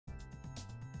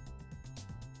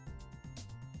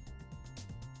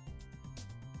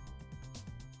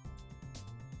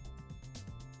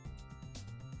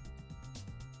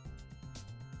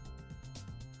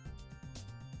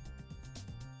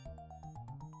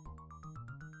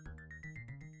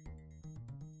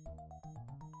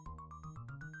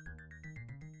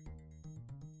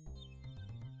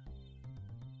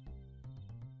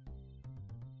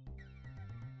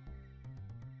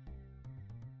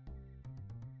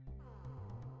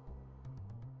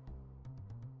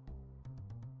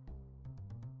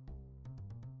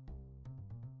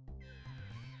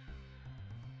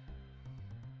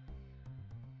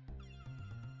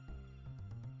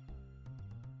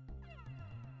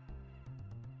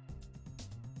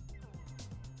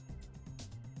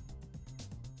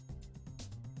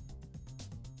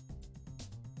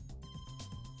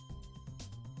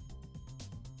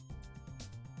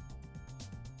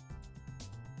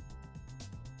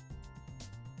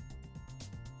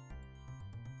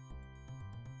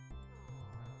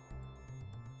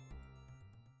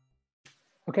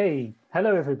Okay,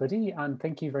 hello everybody, and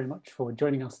thank you very much for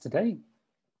joining us today.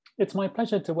 It's my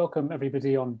pleasure to welcome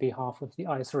everybody on behalf of the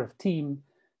ISRF team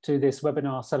to this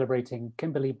webinar celebrating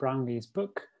Kimberley Brownlee's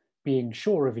book, Being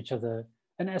Sure of Each Other,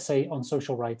 an essay on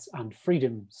social rights and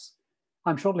freedoms.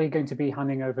 I'm shortly going to be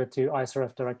handing over to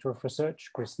ISRF Director of Research,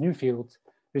 Chris Newfield,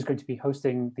 who's going to be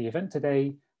hosting the event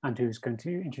today and who's going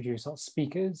to introduce our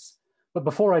speakers. But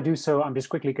before I do so, I'm just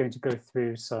quickly going to go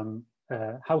through some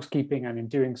housekeeping, and in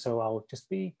doing so, I'll just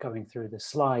be going through the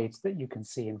slides that you can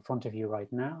see in front of you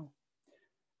right now.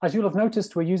 As you'll have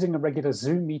noticed, we're using a regular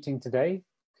Zoom meeting today,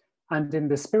 and in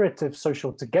the spirit of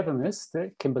social togetherness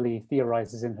that Kimberley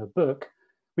theorizes in her book,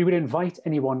 we would invite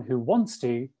anyone who wants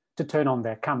to turn on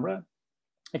their camera.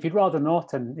 If you'd rather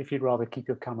not, and if you'd rather keep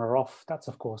your camera off, that's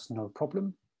of course no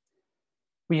problem.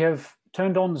 We have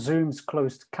turned on Zoom's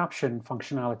closed caption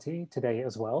functionality today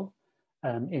as well,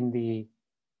 in the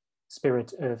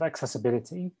spirit of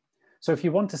accessibility. So if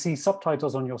you want to see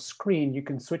subtitles on your screen, you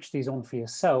can switch these on for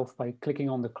yourself by clicking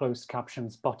on the closed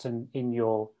captions button in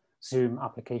your Zoom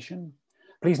application.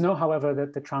 Please note, however,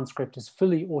 that the transcript is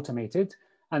fully automated,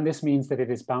 and this means that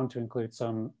it is bound to include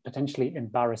some potentially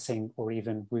embarrassing or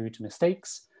even rude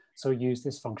mistakes. So use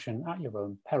this function at your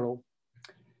own peril.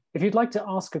 If you'd like to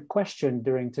ask a question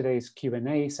during today's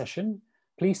Q&A session,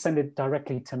 please send it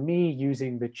directly to me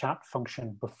using the chat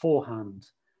function beforehand.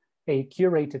 A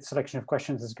curated selection of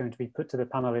questions is going to be put to the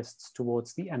panelists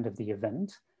towards the end of the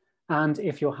event. And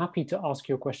if you're happy to ask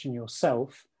your question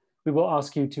yourself, we will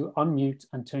ask you to unmute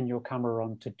and turn your camera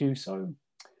on to do so.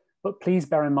 But please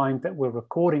bear in mind that we're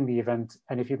recording the event,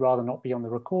 and if you'd rather not be on the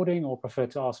recording or prefer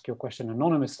to ask your question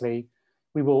anonymously,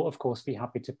 we will of course be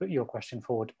happy to put your question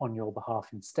forward on your behalf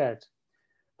instead.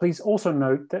 Please also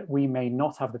note that we may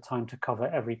not have the time to cover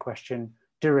every question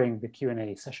during the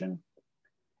Q&A session.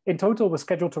 In total, we're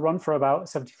scheduled to run for about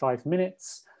 75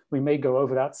 minutes. We may go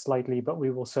over that slightly, but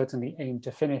we will certainly aim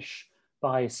to finish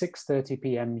by 6:30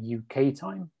 p.m. UK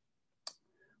time.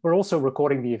 We're also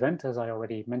recording the event, as I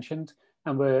already mentioned,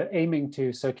 and we're aiming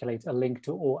to circulate a link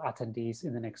to all attendees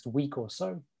in the next week or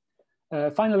so.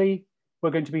 Finally,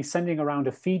 we're going to be sending around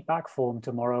a feedback form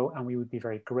tomorrow, and we would be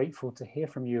very grateful to hear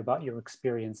from you about your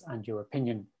experience and your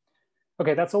opinion.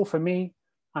 Okay, that's all for me.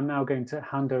 I'm now going to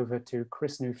hand over to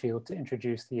Chris Newfield to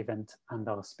introduce the event and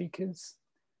our speakers.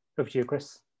 Over to you,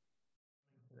 Chris.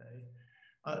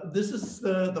 This is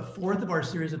the fourth of our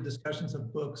series of discussions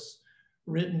of books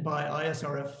written by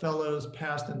ISRF Fellows,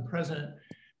 past and present,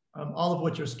 all of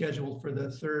which are scheduled for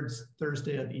the third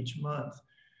Thursday of each month.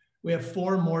 We have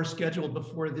 4 more scheduled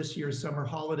before this year's summer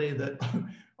holiday that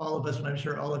all of us, and I'm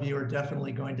sure all of you, are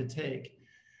definitely going to take.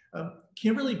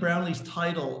 Kimberley Brownlee's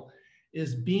title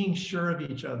is Being Sure of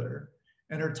Each Other,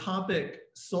 and her topic,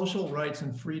 social rights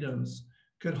and freedoms,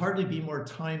 could hardly be more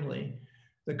timely.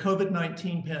 The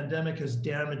COVID-19 pandemic has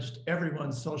damaged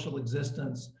everyone's social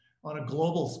existence on a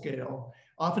global scale,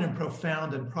 often in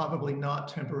profound and probably not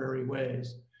temporary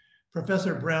ways.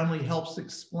 Professor Brownlee helps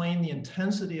explain the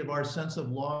intensity of our sense of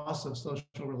loss of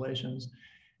social relations,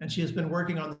 and she has been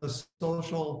working on the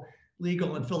social,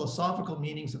 legal, and philosophical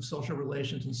meanings of social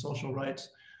relations and social rights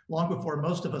long before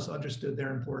most of us understood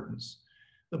their importance.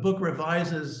 The book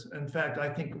revises, in fact, I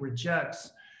think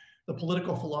rejects, the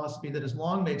political philosophy that has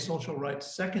long made social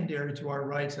rights secondary to our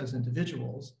rights as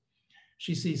individuals.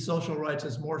 She sees social rights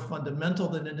as more fundamental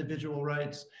than individual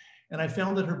rights, and I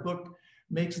found that her book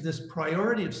makes this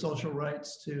priority of social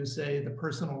rights to, say, the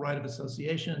personal right of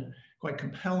association quite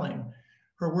compelling.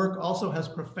 Her work also has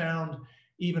profound,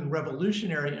 even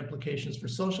revolutionary implications for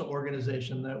social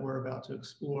organization that we're about to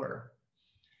explore.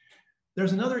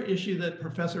 There's another issue that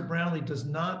Professor Brownlee does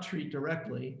not treat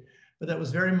directly, but that was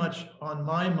very much on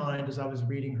my mind as I was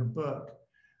reading her book.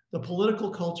 The political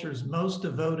cultures most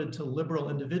devoted to liberal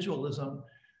individualism,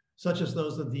 such as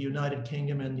those of the United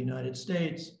Kingdom and the United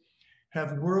States,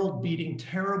 have world-beating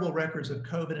terrible records of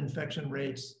COVID infection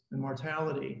rates and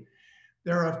mortality.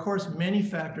 There are, of course, many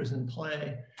factors in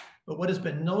play, but what has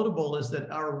been notable is that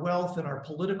our wealth and our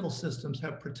political systems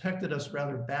have protected us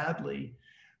rather badly,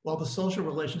 while the social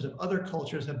relations of other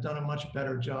cultures have done a much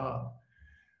better job.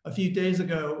 A few days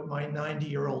ago, my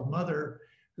 90-year-old mother,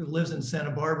 who lives in Santa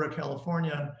Barbara,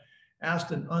 California, asked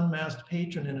an unmasked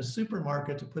patron in a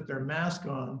supermarket to put their mask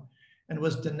on and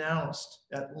was denounced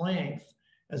at length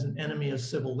as an enemy of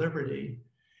civil liberty.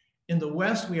 In the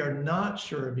West, we are not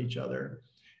sure of each other,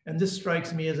 and this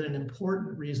strikes me as an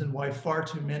important reason why far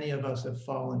too many of us have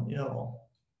fallen ill.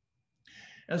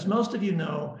 As most of you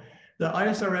know, the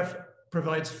ISRF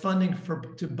provides funding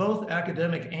to both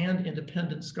academic and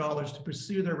independent scholars to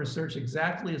pursue their research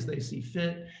exactly as they see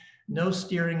fit, no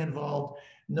steering involved,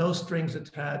 no strings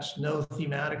attached, no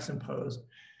thematics imposed.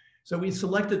 So we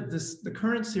selected the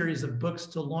current series of books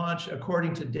to launch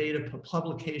according to date of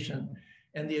publication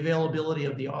and the availability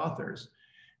of the authors.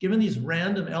 Given these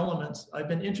random elements, I've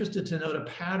been interested to note a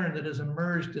pattern that has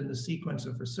emerged in the sequence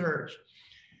of research.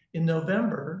 In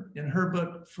November, in her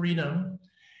book, Freedom,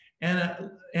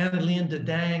 Annelien de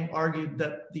Dang argued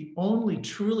that the only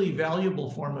truly valuable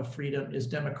form of freedom is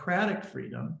democratic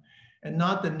freedom and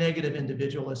not the negative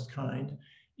individualist kind,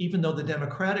 even though the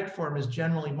democratic form is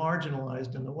generally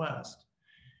marginalized in the West.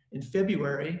 In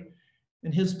February,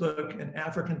 in his book, An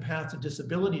African Path to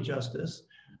Disability Justice,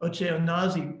 Oche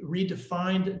Onazi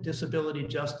redefined disability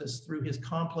justice through his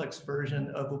complex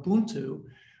version of Ubuntu,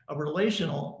 a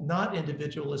relational, not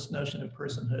individualist notion of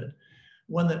personhood,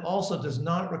 one that also does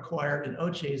not require, in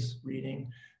Oche's reading,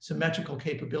 symmetrical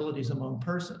capabilities among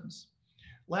persons.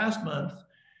 Last month,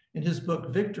 in his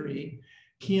book, Victory,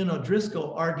 Cian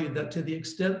O'Driscoll argued that to the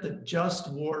extent that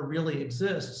just war really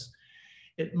exists,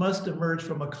 it must emerge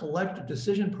from a collective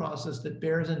decision process that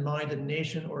bears in mind a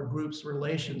nation or group's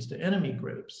relations to enemy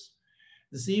groups.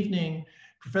 This evening,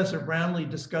 Professor Brownlee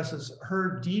discusses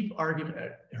her deep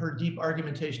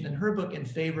argumentation in her book in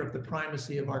favor of the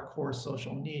primacy of our core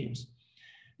social needs.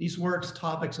 These works,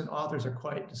 topics, and authors are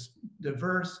quite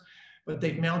diverse, but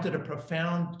they've mounted a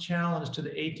profound challenge to the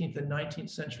 18th and 19th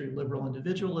century liberal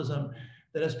individualism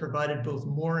that has provided both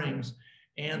moorings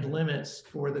and limits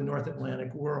for the North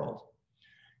Atlantic world.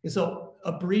 And so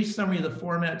a brief summary of the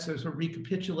format, so to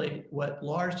recapitulate what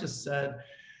Lars just said,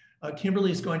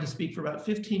 Kimberley is going to speak for about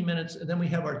 15 minutes, and then we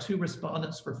have our two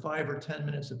respondents for 5 or 10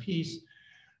 minutes apiece.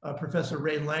 Professor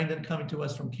Rae Langton coming to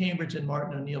us from Cambridge and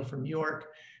Martin O'Neill from York.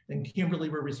 Then Kimberley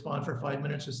will respond for 5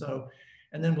 minutes or so,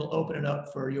 and then we'll open it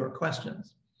up for your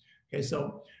questions. Okay,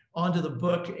 so on to the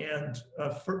book and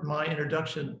for my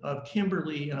introduction of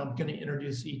Kimberley, and I'm going to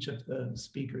introduce each of the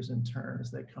speakers in turn as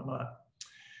they come up.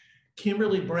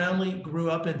 Kimberley Brownlee grew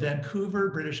up in Vancouver,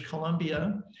 British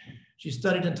Columbia. She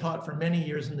studied and taught for many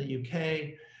years in the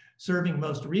UK, serving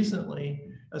most recently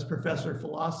as professor of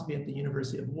philosophy at the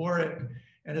University of Warwick,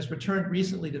 and has returned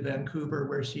recently to Vancouver,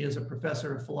 where she is a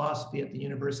professor of philosophy at the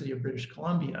University of British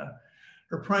Columbia.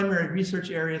 Her primary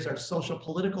research areas are social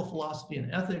political philosophy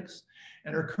and ethics,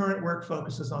 and her current work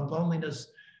focuses on loneliness,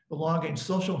 belonging,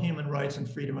 social human rights, and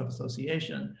freedom of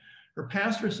association. Her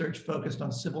past research focused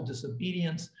on civil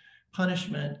disobedience,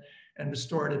 punishment, and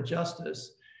restorative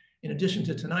justice. In addition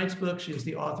to tonight's book, she is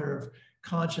the author of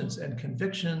Conscience and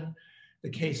Conviction, The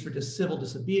Case for Civil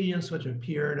Disobedience, which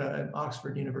appeared at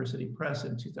Oxford University Press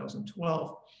in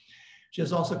 2012. She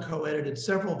has also co-edited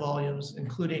several volumes,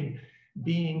 including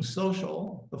Being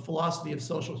Social, The Philosophy of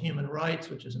Social Human Rights,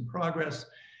 which is in progress,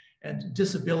 and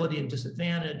Disability and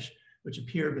Disadvantage, which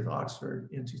appeared with Oxford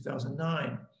in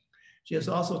 2009. She has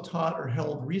also taught or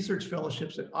held research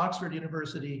fellowships at Oxford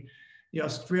University, the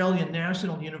Australian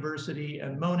National University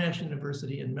and Monash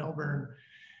University in Melbourne,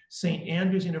 St.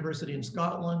 Andrews University in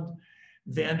Scotland,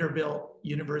 Vanderbilt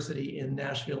University in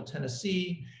Nashville,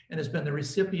 Tennessee, and has been the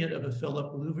recipient of a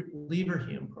Philip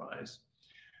Leverhulme Prize.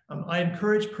 I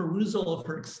encourage perusal of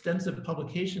her extensive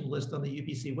publication list on the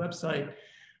UBC website,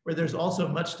 where there's also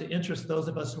much to interest those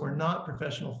of us who are not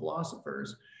professional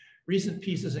philosophers. Recent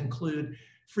pieces include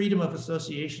Freedom of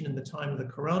Association in the Time of the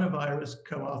Coronavirus,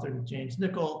 co-authored with James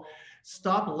Nichol,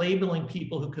 Stop Labeling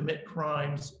People Who Commit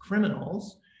Crimes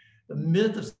Criminals, The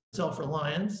Myth of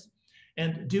Self-Reliance,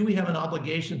 and Do We Have an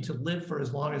Obligation to Live for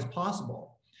as Long as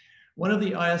Possible? One of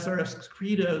the ISRF's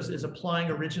credos is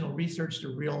applying original research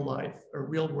to real life or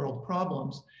real world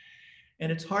problems.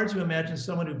 And it's hard to imagine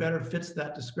someone who better fits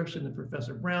that description than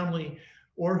Professor Brownlee,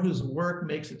 or whose work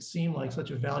makes it seem like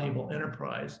such a valuable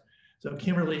enterprise. So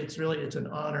Kimberley, it's an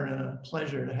honor and a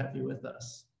pleasure to have you with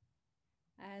us.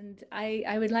 And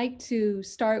I would like to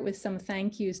start with some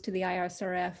thank yous to the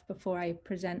ISRF before I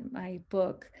present my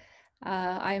book.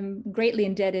 I'm greatly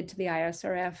indebted to the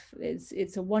ISRF.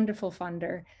 It's a wonderful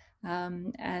funder.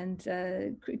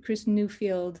 Chris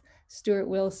Newfield, Stuart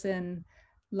Wilson,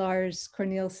 Lars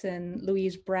Corneliusson,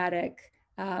 Louise Braddock,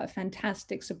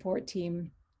 fantastic support team.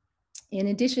 In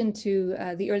addition to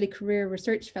the Early Career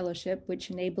Research Fellowship, which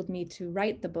enabled me to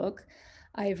write the book,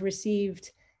 I've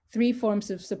received 3 forms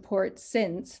of support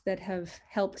since that have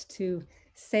helped to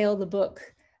sail the book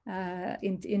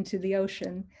into the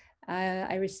ocean.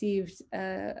 I received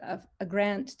a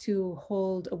grant to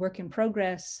hold a work in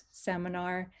progress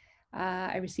seminar.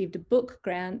 I received a book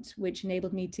grant, which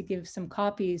enabled me to give some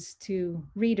copies to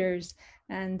readers,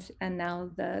 and now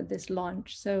this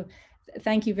launch. So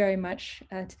thank you very much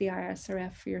to the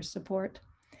ISRF for your support.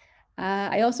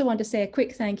 I also want to say a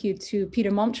quick thank you to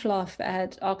Peter Momchloff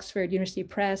at Oxford University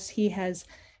Press. He has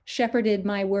shepherded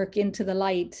my work into the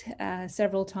light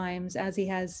several times, as he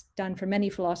has done for many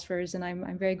philosophers, and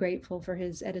I'm very grateful for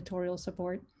his editorial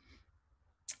support.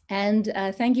 And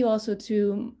thank you also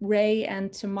to Rae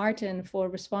and to Martin for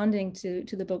responding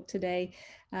to the book today.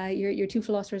 You're two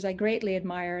philosophers I greatly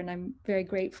admire, and I'm very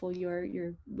grateful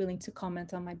you're willing to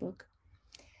comment on my book.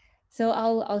 So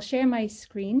I'll share my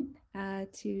screen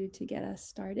to get us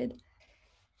started.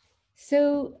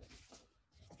 So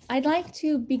I'd like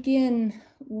to begin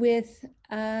with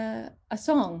a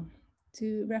song,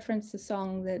 to reference a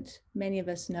song that many of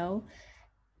us know,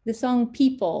 the song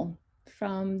People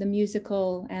from the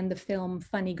musical and the film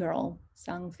Funny Girl,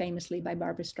 sung famously by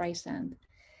Barbra Streisand.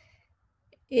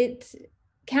 It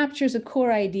captures a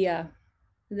core idea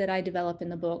that I develop in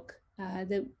the book,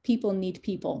 that people need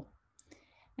people,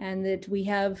 and that we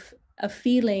have a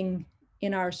feeling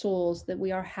in our souls that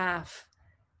we are half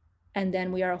and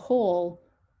then we are whole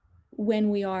when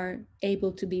we are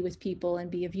able to be with people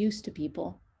and be of use to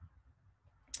people.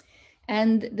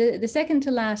 And the second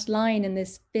to last line in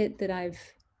this bit that I've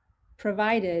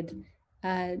provided,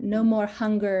 no more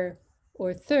hunger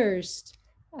or thirst,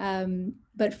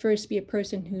 but first be a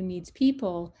person who needs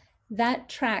people, that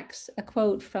tracks a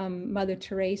quote from Mother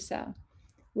Teresa,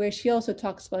 where she also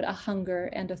talks about a hunger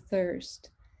and a thirst.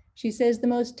 She says, the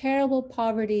most terrible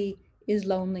poverty is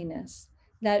loneliness,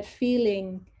 that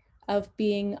feeling of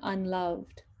being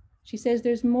unloved. She says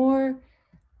there's more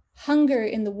hunger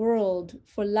in the world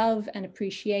for love and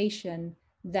appreciation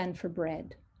than for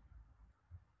bread.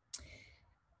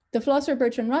 The philosopher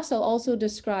Bertrand Russell also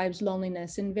describes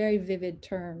loneliness in very vivid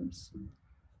terms.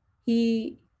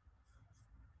 He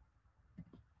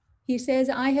says,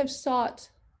 I have sought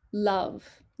love.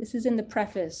 This is in the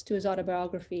preface to his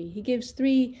autobiography. He gives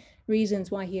 3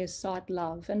 reasons why he has sought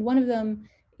love. And one of them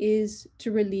is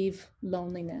to relieve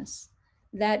loneliness,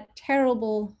 that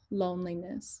terrible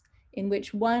loneliness in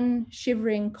which one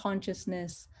shivering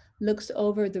consciousness looks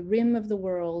over the rim of the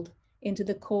world into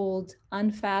the cold,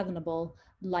 unfathomable,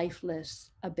 lifeless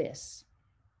abyss.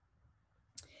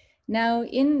 Now,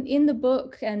 in the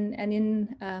book and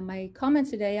in my comments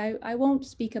today, I won't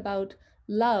speak about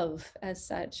love as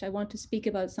such. I want to speak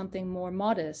about something more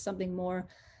modest, something more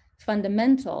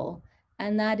fundamental,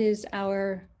 and that is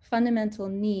our fundamental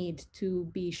need to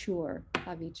be sure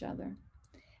of each other.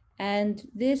 And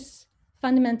this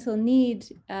fundamental need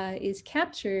is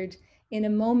captured in a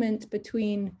moment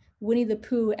between Winnie the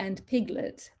Pooh and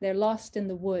Piglet. They're lost in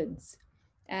the woods.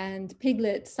 And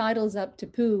Piglet sidles up to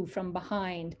Pooh from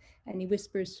behind and he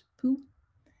whispers, Pooh?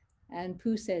 And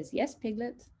Pooh says, yes,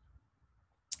 Piglet.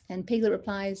 And Piglet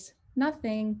replies,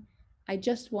 nothing, I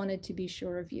just wanted to be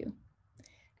sure of you.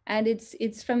 And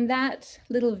it's from that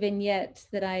little vignette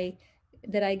that I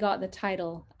got the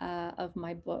title of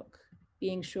my book,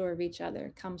 Being Sure of Each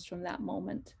Other, comes from that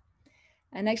moment.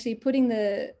 And actually putting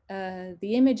the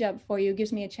image up for you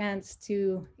gives me a chance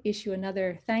to issue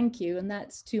another thank you, and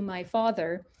that's to my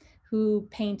father who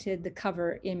painted the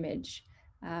cover image.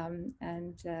 You'll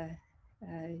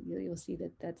see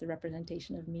that that's a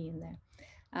representation of me in there.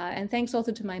 And thanks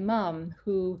also to my mom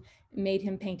who made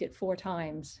him paint it 4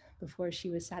 times before she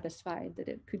was satisfied that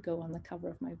it could go on the cover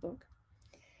of my book.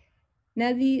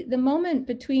 Now the moment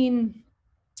between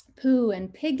Pooh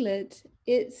and Piglet,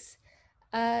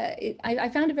 I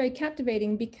found it very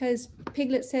captivating because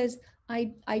Piglet says,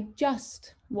 I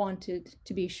just wanted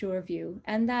to be sure of you.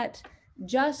 And that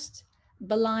just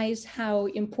belies how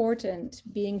important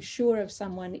being sure of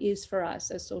someone is for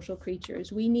us as social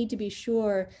creatures. We need to be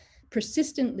sure,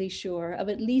 persistently sure of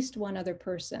at least one other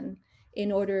person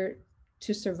in order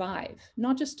to survive,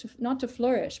 not to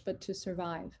flourish, but to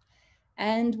survive.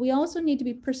 And we also need to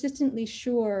be persistently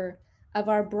sure of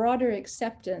our broader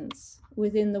acceptance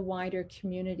within the wider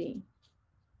community.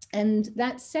 And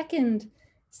that second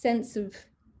sense of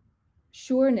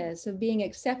sureness, of being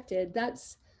accepted,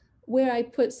 that's where I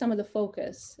put some of the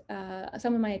focus,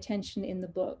 some of my attention in the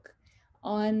book,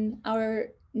 on our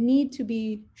need to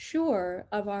be sure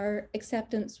of our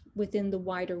acceptance within the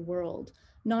wider world,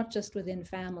 not just within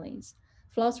families.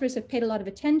 Philosophers have paid a lot of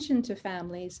attention to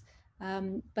families,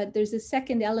 but there's a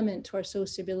second element to our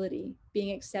sociability,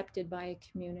 being accepted by a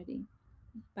community,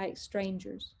 by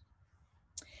strangers.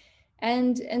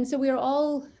 And so we are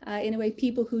all, in a way,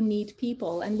 people who need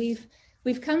people. And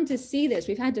we've come to see this,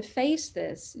 we've had to face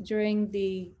this during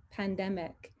the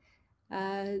pandemic.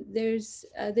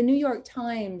 The New York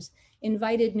Times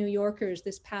invited New Yorkers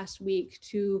this past week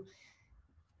to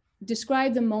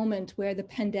describe the moment where the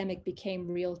pandemic became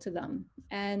real to them.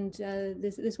 And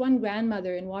this one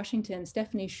grandmother in Washington,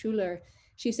 Stephanie Schuler,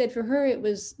 she said for her, it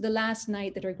was the last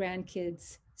night that her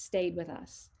grandkids stayed with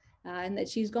us. and that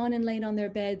she's gone and lain on their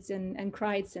beds and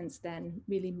cried since then,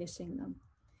 really missing them.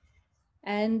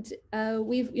 And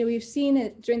we've seen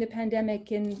it during the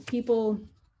pandemic in people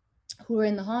who are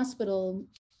in the hospital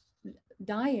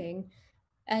dying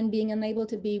and being unable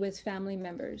to be with family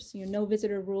members. No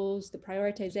visitor rules, the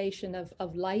prioritization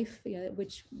of life,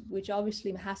 which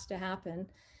obviously has to happen.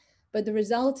 But the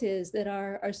result is that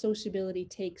our sociability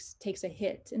takes a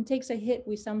hit, and takes a hit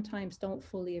we sometimes don't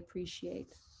fully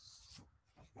appreciate.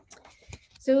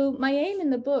 So my aim in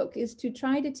the book is to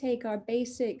try to take our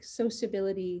basic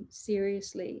sociability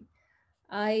seriously.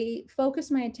 I focus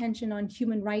my attention on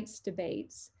human rights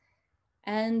debates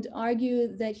and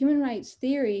argue that human rights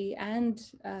theory and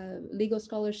legal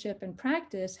scholarship and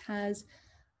practice has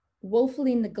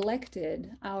woefully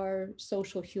neglected our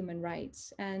social human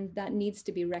rights, and that needs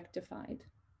to be rectified.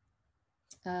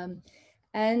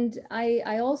 And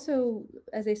I also,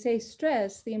 as I say,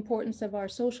 stress the importance of our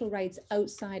social rights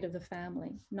outside of the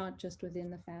family, not just within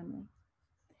the family.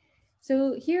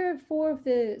 So here are 4 of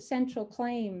the central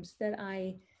claims that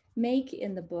I make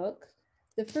in the book.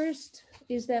 The first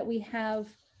is that we have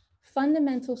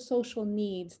fundamental social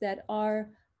needs that are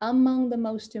among the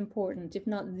most important, if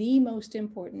not the most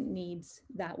important needs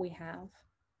that we have.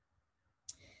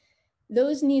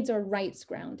 Those needs are rights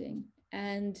grounding.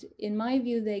 And in my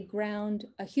view, they ground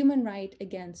a human right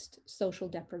against social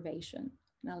deprivation.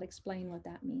 And I'll explain what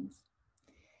that means.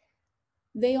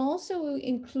 They also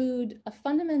include a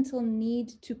fundamental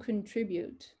need to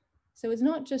contribute. So it's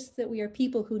not just that we are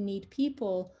people who need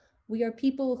people, we are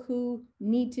people who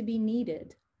need to be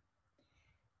needed.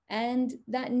 And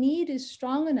that need is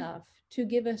strong enough to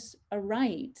give us a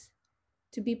right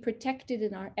to be protected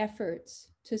in our efforts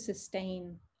to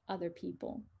sustain other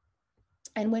people.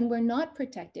 And when we're not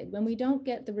protected, when we don't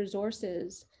get the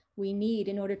resources we need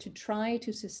in order to try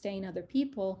to sustain other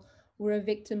people, we're a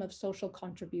victim of social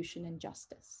contribution and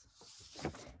justice.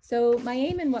 So my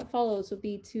aim in what follows will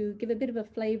be to give a bit of a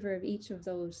flavor of each of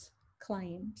those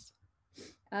claims.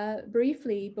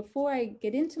 Briefly, before I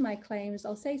get into my claims,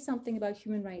 I'll say something about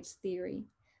human rights theory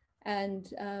and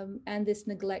this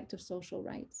neglect of social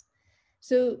rights.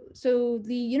 So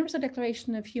the Universal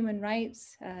Declaration of Human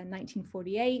Rights,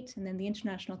 1948, and then the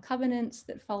international covenants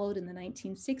that followed in the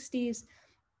 1960s,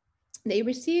 they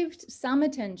received some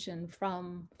attention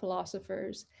from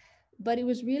philosophers, but it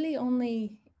was really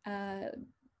only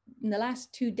in the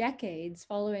last 2 decades,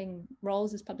 following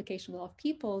Rawls's publication of the Law of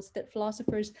Peoples, that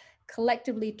philosophers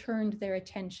collectively turned their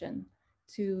attention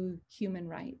to human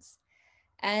rights.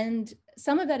 And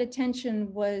some of that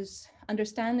attention was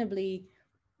understandably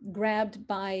grabbed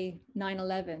by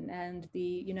 9/11 and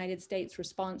the United States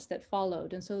response that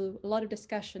followed. And so a lot of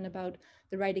discussion about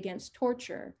the right against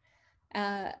torture,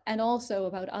 and also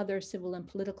about other civil and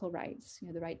political rights,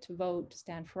 the right to vote, to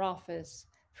stand for office,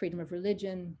 freedom of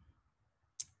religion.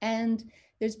 And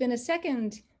there's been a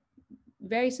second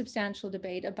very substantial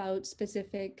debate about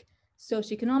specific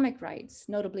socioeconomic rights,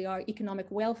 notably our economic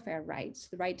welfare rights,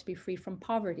 the right to be free from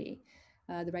poverty,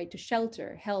 the right to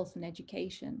shelter, health, and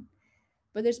education.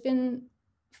 But there's been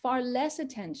far less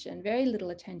attention, very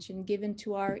little attention given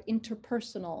to our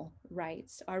interpersonal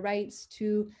rights, our rights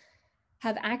to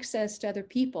have access to other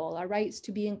people, our rights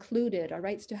to be included, our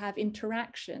rights to have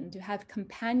interaction, to have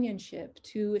companionship,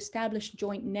 to establish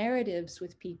joint narratives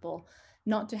with people,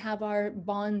 not to have our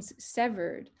bonds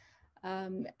severed.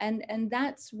 And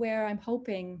that's where I'm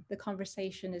hoping the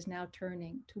conversation is now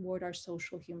turning toward our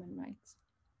social human rights.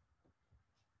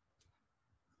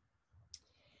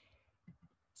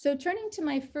 So turning to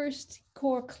my first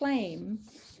core claim,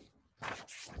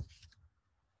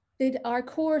 that our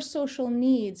core social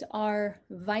needs are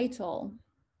vital.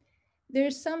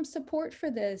 There's some support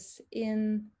for this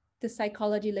in the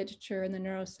psychology literature and the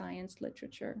neuroscience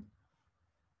literature.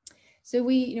 So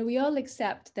we all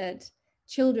accept that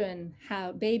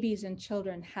babies and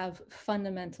children have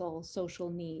fundamental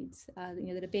social needs,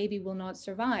 that a baby will not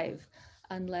survive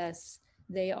unless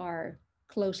they are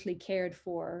closely cared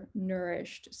for,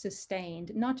 nourished,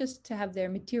 sustained, not just to have their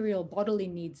material bodily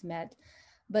needs met,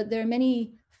 but there are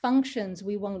many functions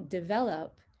we won't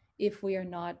develop if we are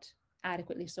not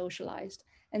adequately socialized.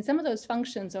 And some of those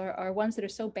functions are ones that are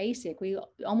so basic, we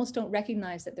almost don't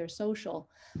recognize that they're social.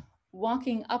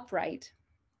 Walking upright,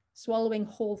 swallowing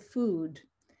whole food,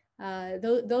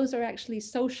 those are actually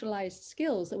socialized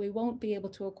skills that we won't be able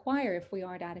to acquire if we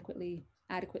aren't adequately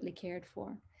cared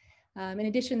for. In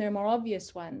addition, there are more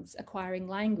obvious ones: acquiring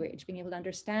language, being able to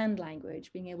understand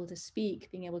language, being able to speak,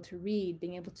 being able to read,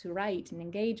 being able to write and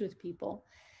engage with people,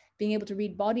 being able to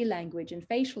read body language and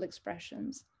facial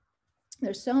expressions.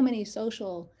 There's so many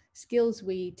social skills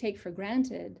we take for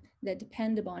granted that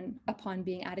depend upon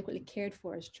being adequately cared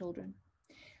for as children.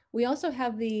 We also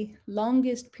have the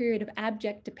longest period of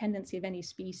abject dependency of any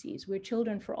species. We're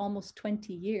children for almost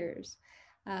 20 years.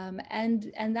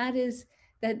 And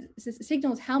that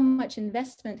signals how much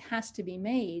investment has to be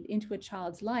made into a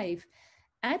child's life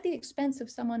at the expense of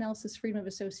someone else's freedom of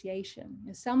association.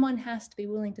 Someone has to be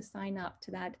willing to sign up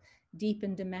to that deep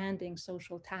and demanding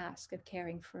social task of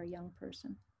caring for a young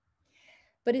person.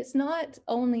 But it's not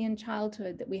only in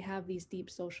childhood that we have these deep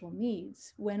social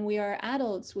needs. When we are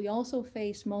adults, we also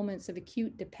face moments of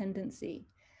acute dependency,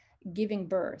 giving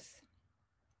birth,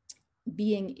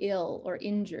 being ill or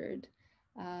injured,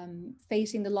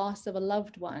 facing the loss of a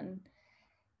loved one,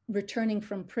 returning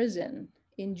from prison,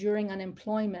 enduring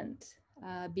unemployment,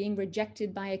 being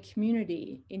rejected by a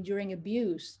community, enduring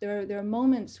abuse. There are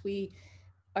moments we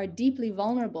are deeply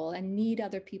vulnerable and need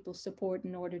other people's support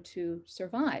in order to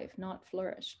survive, not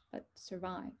flourish, but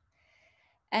survive.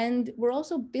 And we're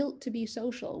also built to be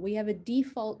social. We have a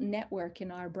default network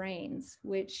in our brains,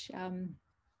 which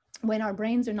when our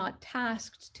brains are not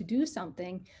tasked to do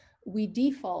something, we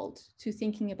default to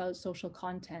thinking about social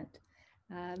content.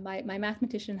 My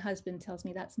mathematician husband tells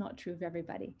me that's not true of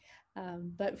everybody.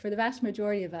 But for the vast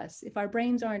majority of us, if our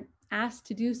brains aren't asked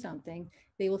to do something,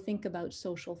 they will think about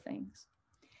social things.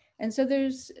 And so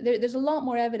there's a lot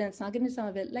more evidence, and I'll get into some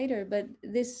of it later, but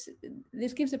this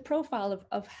gives a profile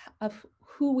of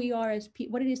who we are as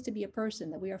people, what it is to be a person,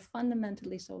 that we are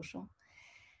fundamentally social.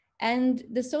 And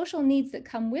the social needs that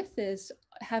come with this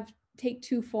take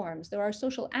two forms. There are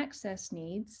social access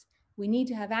needs. We need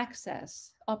to have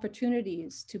access,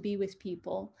 opportunities to be with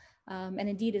people. And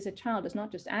indeed, as a child, it's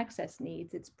not just access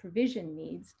needs, it's provision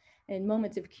needs. And in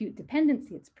moments of acute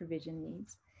dependency, it's provision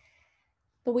needs.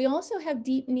 But we also have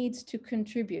deep needs to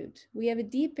contribute. We have a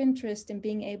deep interest in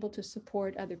being able to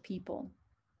support other people.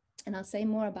 And I'll say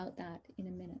more about that in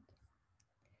a minute.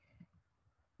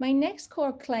 My next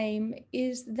core claim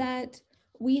is that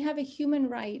we have a human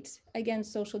right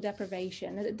against social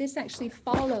deprivation. This actually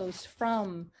follows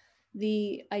from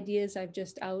the ideas I've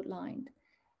just outlined.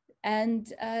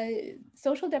 And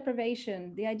social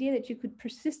deprivation, the idea that you could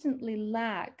persistently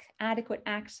lack adequate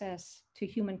access to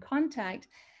human contact,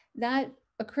 that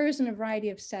occurs in a variety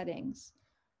of settings.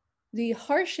 The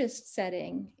harshest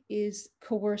setting is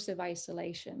coercive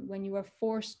isolation, when you are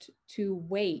forced to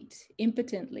wait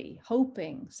impotently,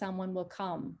 hoping someone will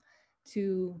come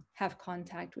to have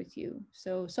contact with you.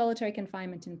 So solitary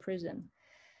confinement in prison.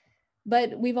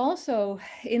 But we've also,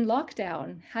 in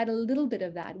lockdown, had a little bit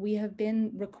of that. We have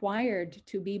been required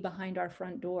to be behind our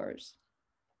front doors.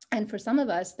 And for some of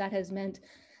us, that has meant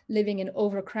living in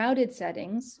overcrowded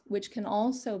settings, which can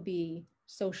also be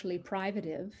socially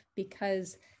privative,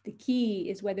 because the key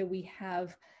is whether we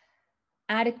have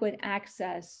adequate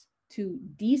access to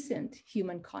decent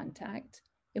human contact.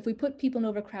 If we put people in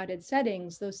overcrowded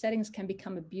settings, those settings can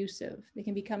become abusive. They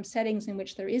can become settings in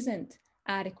which there isn't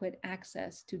adequate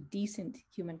access to decent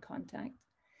human contact.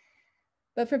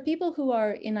 But for people who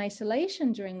are in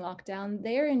isolation during lockdown,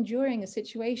 they are enduring a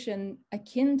situation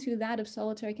akin to that of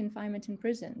solitary confinement in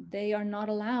prison. They are not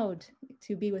allowed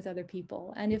to be with other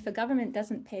people. And if the government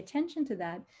doesn't pay attention to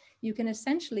that, you can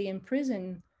essentially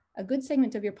imprison a good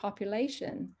segment of your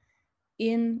population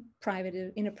in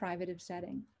a privative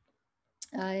setting.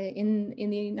 In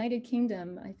the United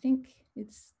Kingdom, I think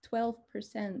it's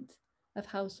 12% of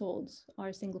households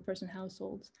are single person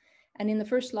households. And in the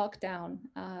first lockdown,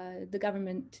 the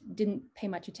government didn't pay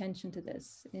much attention to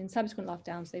this. In subsequent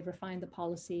lockdowns, they've refined the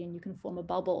policy, and you can form a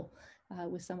bubble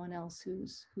with someone else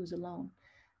who's alone,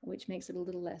 which makes it a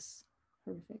little less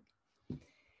horrific.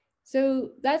 So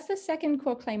that's the second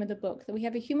core claim of the book, that we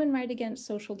have a human right against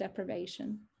social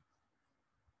deprivation.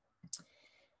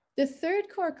 The third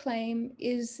core claim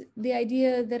is the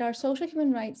idea that our social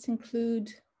human rights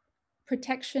include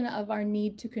protection of our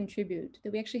need to contribute,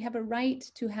 that we actually have a right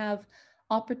to have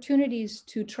opportunities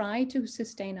to try to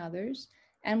sustain others,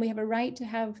 and we have a right to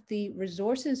have the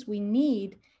resources we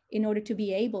need in order to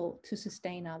be able to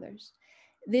sustain others.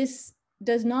 This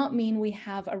does not mean we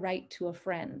have a right to a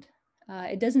friend.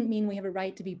 It doesn't mean we have a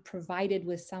right to be provided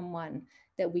with someone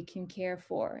that we can care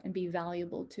for and be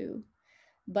valuable to.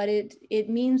 But it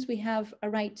means we have a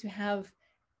right to have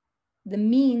the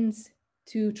means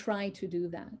to try to do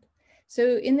that.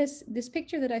 So in this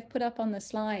picture that I've put up on the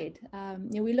slide,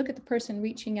 we look at the person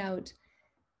reaching out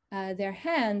their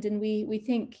hand, and we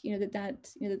think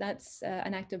that's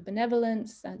an act of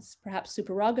benevolence, that's perhaps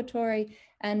supererogatory,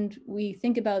 and we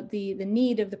think about the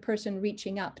need of the person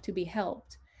reaching up to be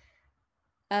helped.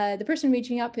 The person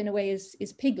reaching up, in a way,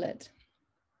 is Piglet.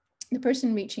 The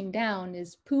person reaching down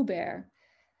is Pooh Bear.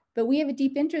 But we have a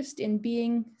deep interest in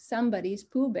being somebody's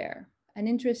Pooh Bear, an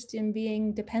interest in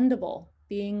being dependable,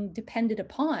 being depended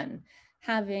upon,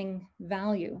 having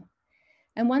value.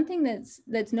 And one thing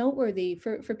that's noteworthy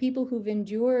for people who've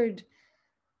endured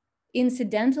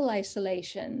incidental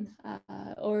isolation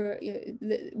or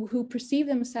who perceive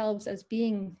themselves as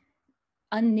being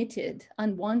unknitted,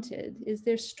 unwanted, is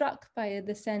they're struck by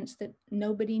the sense that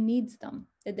nobody needs them,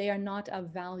 that they are not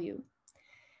of value.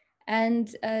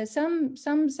 And some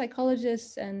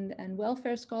psychologists and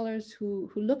welfare scholars who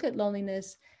look at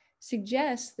loneliness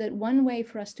suggest that one way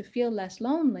for us to feel less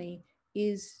lonely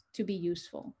is to be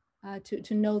useful,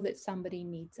 to know that somebody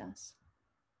needs us.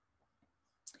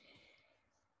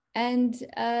 And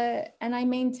I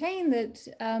maintain that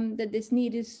that this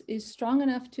need is strong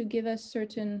enough to give us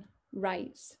certain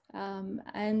rights.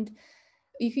 And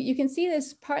you can see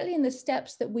this partly in the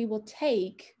steps that we will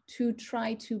take to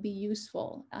try to be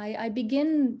useful. I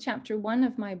begin chapter 1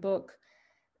 of my book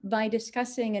by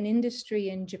discussing an industry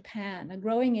in Japan, a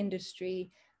growing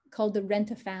industry called the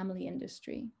rent-a-family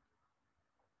industry.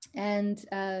 And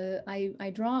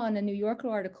I draw on a New Yorker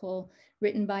article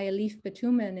written by Elif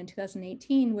Batuman in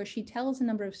 2018, where she tells a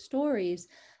number of stories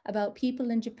about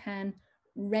people in Japan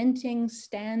renting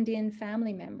stand-in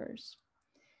family members.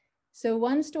 So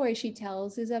one story she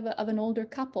tells is of an older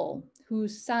couple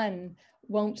whose son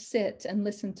won't sit and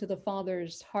listen to the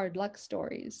father's hard luck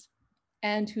stories,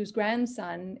 and whose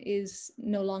grandson is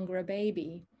no longer a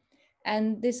baby.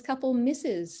 And this couple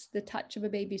misses the touch of a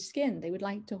baby's skin. They would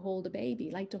like to hold a baby,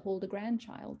 like to hold a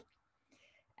grandchild.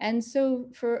 And so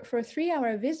for a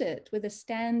 3-hour visit with a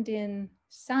stand-in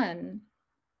son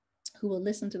who will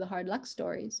listen to the hard luck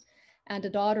stories, and a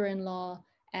daughter-in-law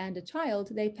and a child,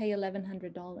 they pay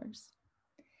 $1,100.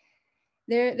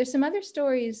 There's some other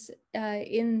stories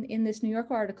in this New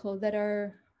York article that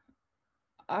are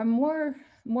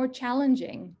more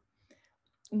challenging.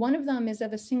 One of them is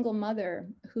of a single mother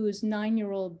whose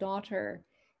 9-year-old daughter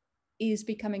is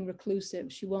becoming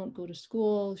reclusive. She won't go to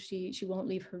school. She won't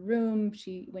leave her room.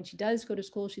 When she does go to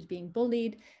school, she's being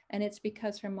bullied, and it's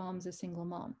because her mom's a single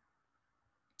mom.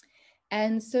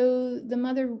 And so the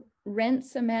mother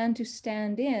rents a man to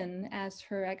stand in as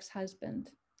her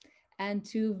ex-husband and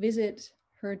to visit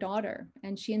her daughter.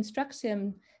 And she instructs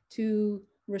him to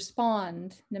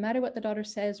respond, no matter what the daughter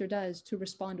says or does, to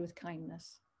respond with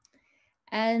kindness.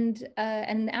 And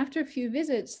after a few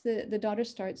visits, the daughter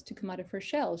starts to come out of her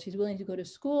shell. She's willing to go to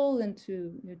school, and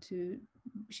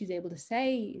she's able to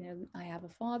say, I have a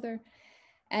father.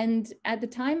 And at the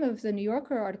time of the New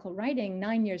Yorker article writing,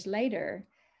 9 years later,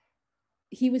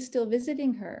 he was still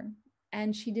visiting her,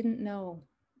 and she didn't know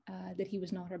that he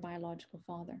was not her biological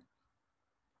father.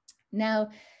 Now,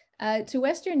 to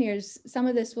Western ears, some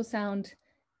of this will sound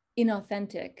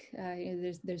inauthentic.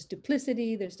 There's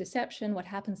duplicity, there's deception. What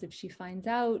happens if she finds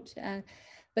out?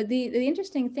 But the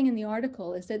interesting thing in the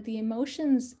article is that the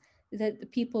emotions that the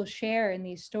people share in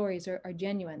these stories are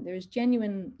genuine. There's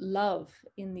genuine love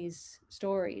in these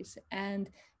stories. And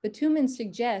Batuman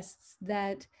suggests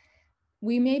that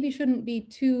we maybe shouldn't be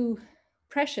too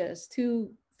precious,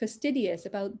 too fastidious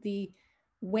about the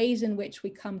ways in which we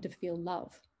come to feel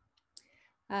love.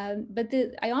 But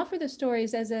I offer the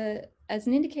stories as an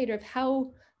indicator of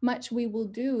how much we will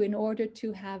do in order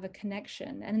to have a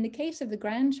connection. And in the case of the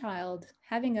grandchild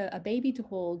having a baby to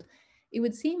hold, it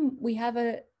would seem we have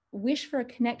a wish for a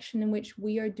connection in which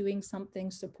we are doing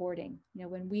something supporting.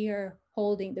 When we are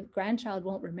holding, the grandchild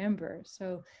won't remember.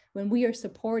 So when we are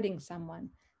supporting someone,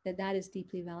 that is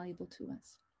deeply valuable to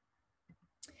us.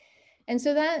 And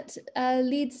so that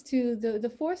leads to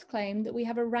the fourth claim, that we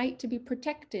have a right to be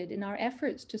protected in our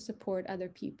efforts to support other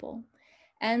people.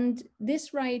 And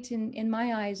this right, in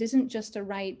my eyes, isn't just a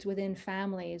right within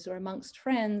families or amongst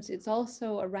friends. It's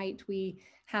also a right we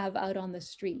have out on the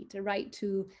street, a right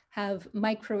to have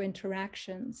micro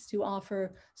interactions, to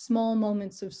offer small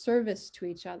moments of service to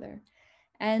each other.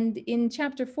 And in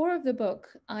chapter 4 of the book,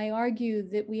 I argue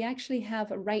that we actually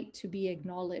have a right to be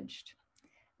acknowledged.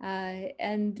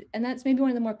 And that's maybe one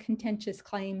of the more contentious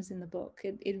claims in the book.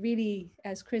 It really,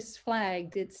 as Chris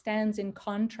flagged, it stands in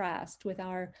contrast with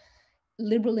our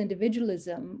liberal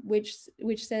individualism, which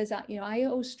says, I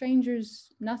owe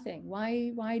strangers nothing.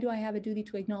 Why do I have a duty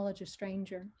to acknowledge a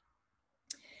stranger?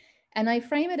 And I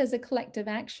frame it as a collective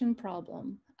action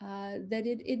problem, that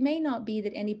it may not be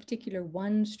that any particular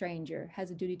one stranger has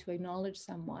a duty to acknowledge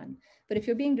someone, but if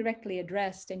you're being directly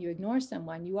addressed and you ignore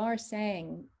someone, you are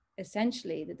saying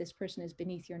essentially that this person is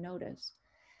beneath your notice.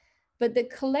 But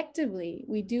that collectively,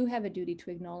 we do have a duty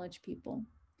to acknowledge people.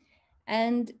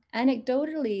 And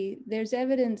anecdotally, there's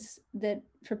evidence that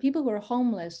for people who are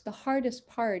homeless, the hardest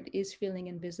part is feeling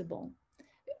invisible.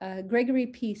 Gregory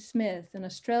P. Smith, an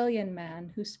Australian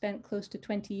man who spent close to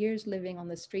 20 years living on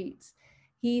the streets,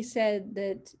 he said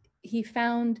that he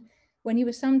found when he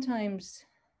was sometimes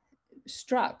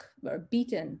struck or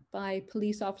beaten by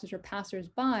police officers or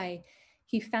passers-by,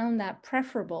 he found that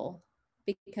preferable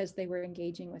because they were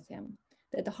engaging with him.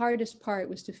 That the hardest part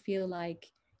was to feel like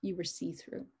you were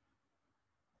see-through.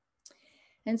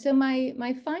 And so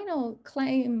my final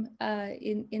claim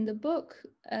in the book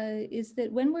is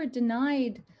that when we're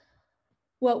denied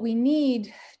what we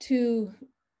need to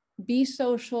be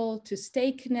social, to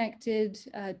stay connected,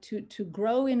 to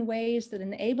grow in ways that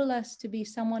enable us to be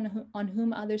someone on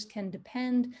whom others can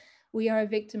depend, we are a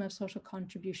victim of social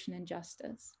contribution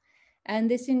injustice. And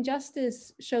this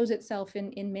injustice shows itself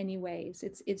in many ways.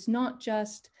 It's not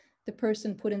just the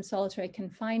person put in solitary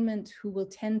confinement who will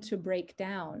tend to break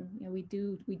down. You know,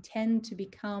 we tend to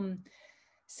become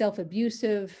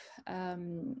self-abusive,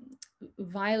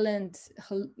 violent,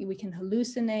 we can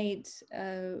hallucinate,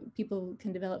 people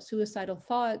can develop suicidal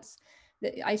thoughts.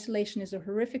 The isolation is a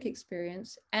horrific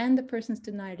experience and the person's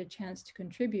denied a chance to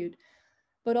contribute.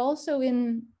 But also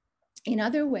in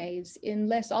other ways, in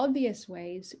less obvious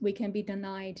ways, we can be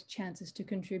denied chances to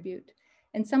contribute.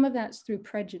 And some of that's through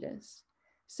prejudice.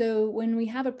 So when we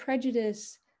have a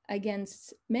prejudice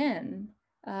against men,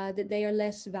 that they are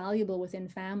less valuable within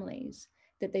families,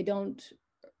 that they don't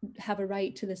have a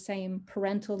right to the same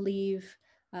parental leave,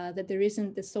 that there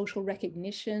isn't the social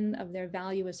recognition of their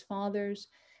value as fathers,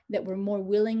 that we're more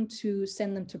willing to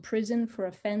send them to prison for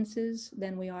offenses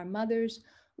than we are mothers,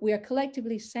 we are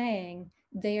collectively saying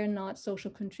they are not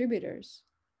social contributors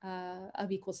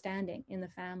of equal standing in the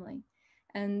family.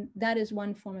 And that is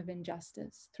one form of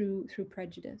injustice through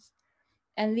prejudice.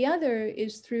 And the other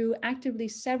is through actively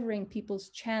severing people's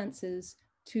chances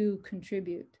to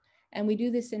contribute. And we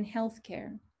do this in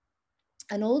healthcare.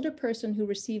 An older person who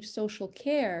receives social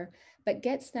care, but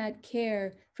gets that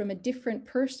care from a different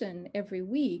person every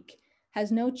week,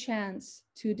 has no chance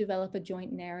to develop a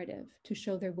joint narrative, to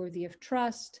show they're worthy of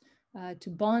trust, to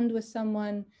bond with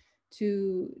someone,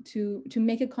 to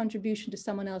make a contribution to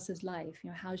someone else's life. You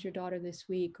know, how's your daughter this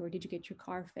week? Or did you get your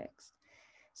car fixed?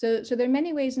 So there are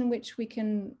many ways in which we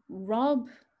can rob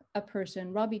a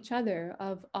person, rob each other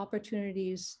of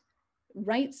opportunities,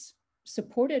 rights,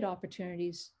 supported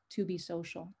opportunities to be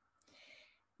social.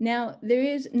 Now, there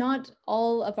is not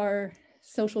all of our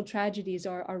social tragedies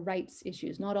are rights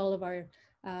issues. Not all of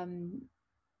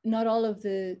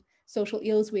the social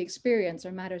ills we experience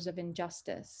are matters of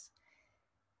injustice.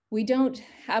 We don't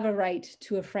have a right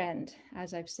to a friend,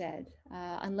 as I've said,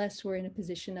 unless we're in a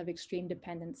position of extreme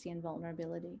dependency and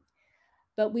vulnerability.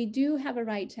 But we do have a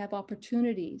right to have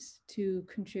opportunities to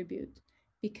contribute,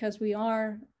 because we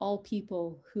are all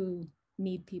people who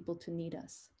need people to need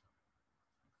us.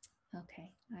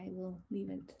 Okay, I will leave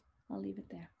it. I'll leave it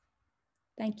there.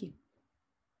 Thank you.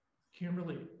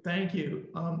 Kimberley, thank you.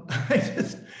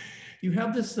 You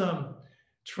have this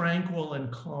tranquil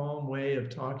and calm way of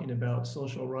talking about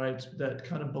social rights that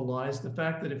kind of belies the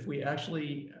fact that if we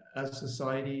actually, as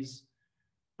societies,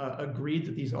 agreed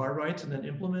that these are rights and then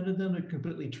implemented them, it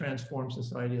completely transforms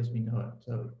society as we know it.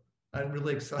 So I'm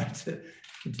really excited to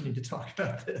continue to talk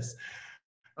about this.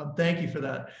 Thank you for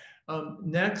that.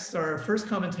 Next, our first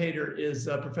commentator is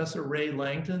Professor Rae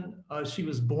Langton. She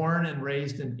was born and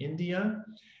raised in India,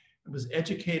 was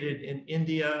educated in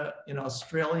India, in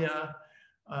Australia,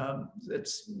 at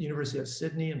University of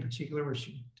Sydney in particular, where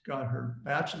she got her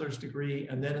bachelor's degree,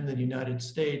 and then in the United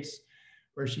States,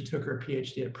 where she took her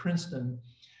PhD at Princeton.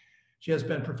 She has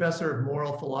been professor of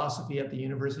moral philosophy at the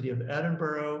University of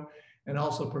Edinburgh, and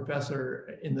also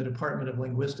professor in the Department of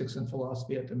Linguistics and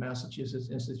Philosophy at the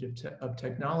Massachusetts Institute of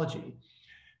Technology.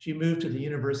 She moved to the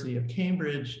University of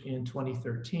Cambridge in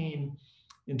 2013.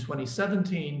 In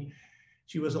 2017,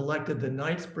 she was elected the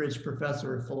Knightsbridge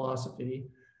Professor of Philosophy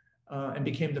and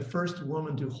became the first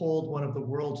woman to hold one of the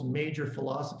world's major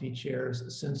philosophy chairs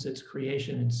since its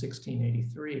creation in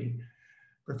 1683.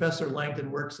 Professor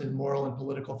Langton works in moral and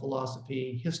political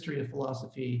philosophy, history of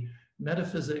philosophy,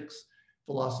 metaphysics,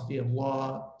 philosophy of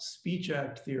law, speech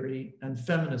act theory, and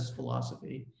feminist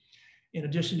philosophy. In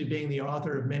addition to being the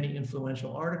author of many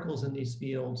influential articles in these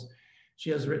fields, she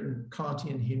has written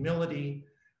Kantian Humility,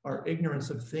 Our Ignorance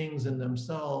of Things in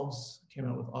Themselves, came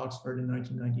out with Oxford in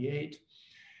 1998,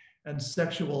 and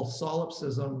Sexual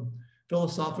Solipsism,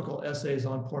 Philosophical Essays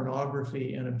on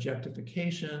Pornography and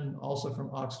Objectification, also from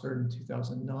Oxford in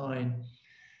 2009.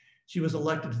 She was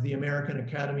elected to the American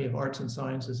Academy of Arts and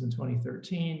Sciences in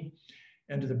 2013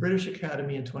 and to the British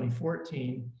Academy in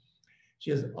 2014.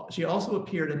 She also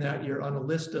appeared in that year on a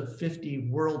list of 50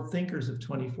 world thinkers of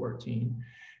 2014,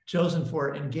 chosen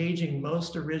for engaging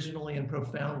most originally and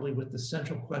profoundly with the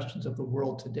central questions of the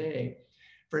world today,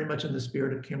 very much in the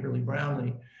spirit of Kimberley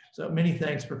Brownlee. So many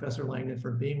thanks, Professor Langton,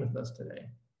 for being with us today.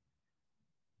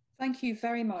 Thank you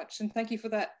very much. And thank you for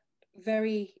that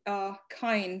very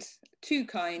too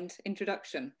kind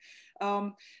introduction.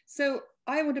 So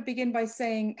I want to begin by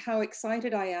saying how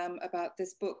excited I am about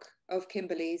this book of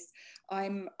Kimberley's.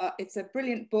 It's a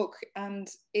brilliant book, and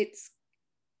it's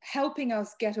helping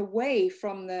us get away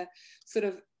from the sort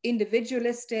of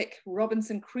individualistic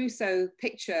Robinson Crusoe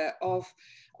picture of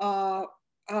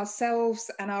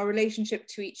ourselves and our relationship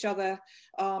to each other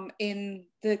in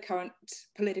the current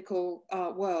political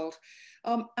world.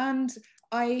 And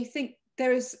I think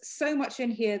there is so much in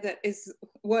here that is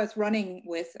worth running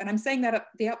with. And I'm saying that at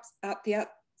the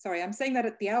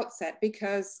outset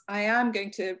because I am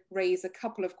going to raise a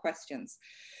couple of questions.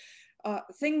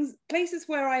 Places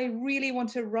where I really want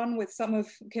to run with some of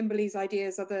Kimberley's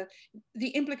ideas are the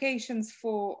implications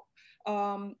for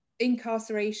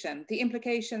incarceration, the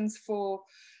implications for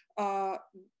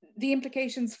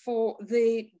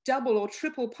the double or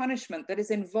triple punishment that is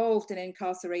involved in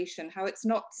incarceration, how it's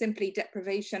not simply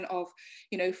deprivation of,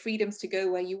 freedoms to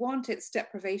go where you want, it's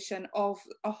deprivation of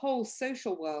a whole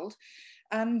social world.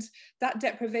 And that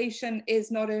deprivation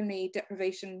is not only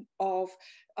deprivation of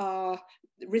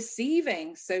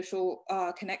receiving social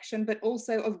connection, but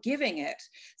also of giving it.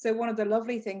 So one of the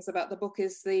lovely things about the book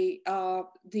is the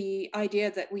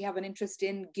idea that we have an interest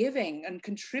in giving and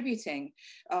contributing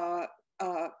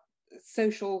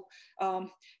social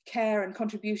care and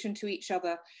contribution to each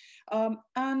other.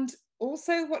 And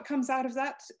also what comes out of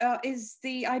that is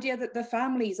the idea that the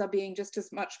families are being just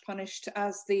as much punished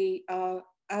as the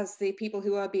people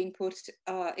who are being put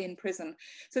in prison.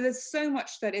 So there's so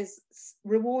much that is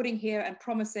rewarding here and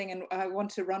promising, and I want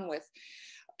to run with.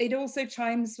 It also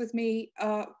chimes with me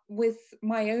with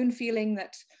my own feeling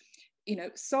that,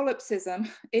 solipsism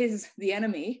is the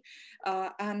enemy,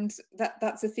 and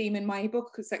that's a theme in my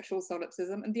book, Sexual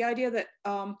Solipsism, and the idea that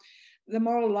the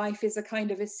moral life is a kind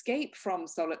of escape from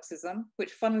solipsism,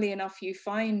 which funnily enough you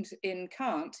find in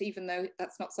Kant, even though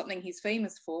that's not something he's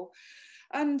famous for.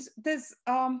 And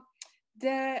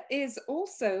there is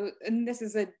also, and this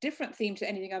is a different theme to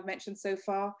anything I've mentioned so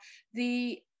far,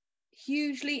 the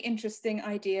hugely interesting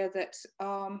idea that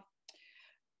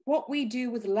what we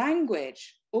do with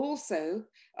language also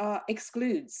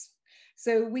excludes.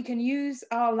 So we can use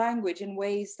our language in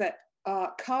ways that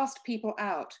cast people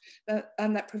out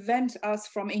and that prevent us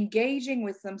from engaging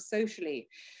with them socially.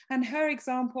 And her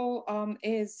example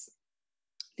is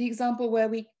the example where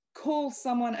we call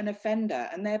someone an offender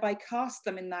and thereby cast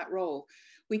them in that role.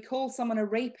 We call someone a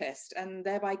rapist and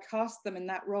thereby cast them in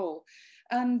that role.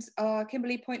 And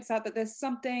Kimberley points out that there's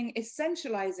something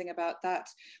essentializing about that,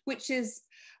 which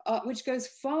goes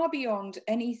far beyond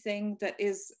anything that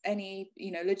is any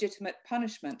legitimate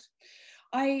punishment.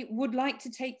 I would like to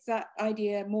take that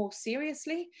idea more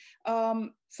seriously.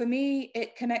 For me,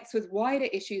 it connects with wider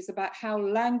issues about how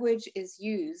language is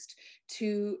used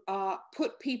to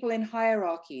put people in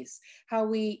hierarchies, how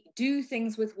we do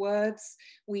things with words,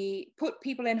 we put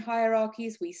people in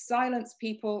hierarchies, we silence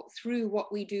people through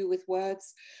what we do with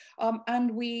words,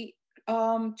 and we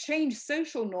change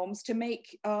social norms to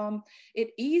make it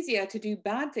easier to do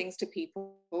bad things to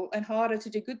people and harder to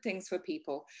do good things for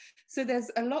people. So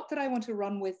there's a lot that I want to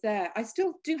run with there. I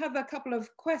still do have a couple of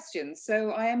questions.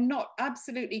 So I am not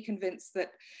absolutely convinced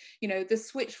that, the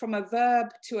switch from a verb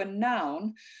to a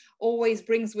noun always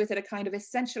brings with it a kind of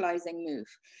essentializing move.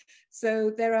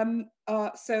 So there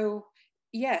are,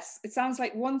 yes, it sounds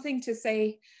like one thing to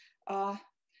say,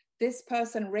 this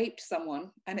person raped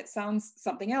someone, and it sounds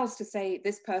something else to say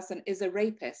this person is a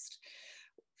rapist.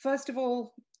 First of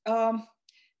all,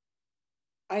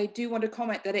 I do want to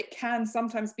comment that it can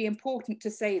sometimes be important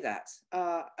to say that.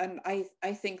 And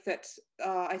I think that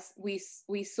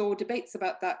we saw debates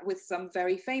about that with some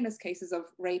very famous cases of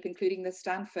rape, including the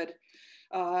Stanford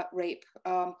rape,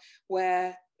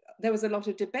 where there was a lot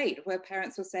of debate where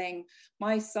parents were saying,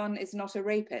 my son is not a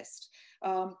rapist.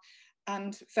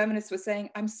 And feminists were saying,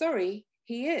 I'm sorry,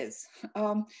 he is.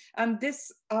 And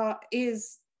this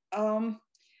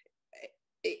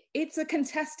it's a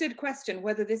contested question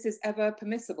whether this is ever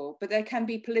permissible, but there can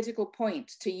be political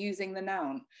point to using the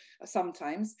noun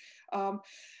sometimes.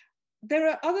 There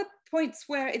are other points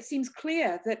where it seems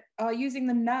clear that using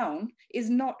the noun is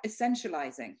not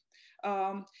essentializing.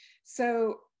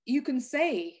 So you can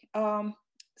say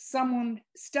someone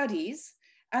studies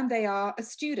and they are a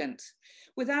student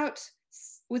without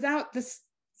this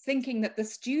thinking that the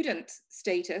student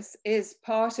status is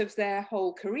part of their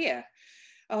whole career.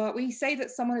 We say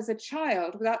that someone is a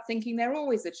child without thinking they're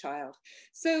always a child.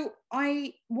 So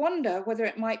I wonder whether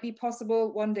it might be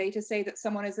possible one day to say that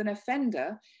someone is an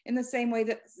offender in the same way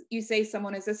that you say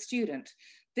someone is a student.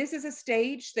 This is a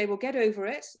stage, they will get over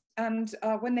it, and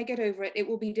when they get over it, it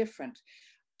will be different.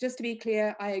 Just to be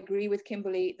clear, I agree with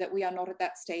Kimberley that we are not at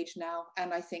that stage now,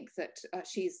 and I think that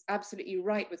she's absolutely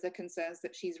right with the concerns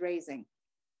that she's raising.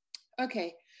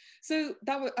 Okay, so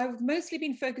I've mostly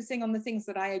been focusing on the things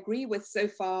that I agree with so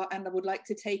far, and I would like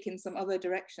to take in some other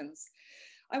directions.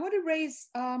 I want to raise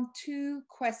two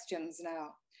questions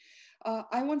now.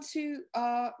 I want to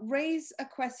raise a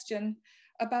question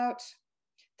about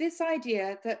this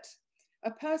idea that a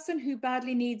person who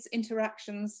badly needs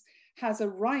interactions has a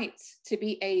right to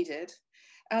be aided,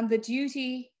 and the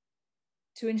duty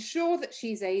to ensure that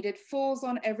she's aided falls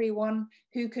on everyone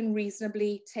who can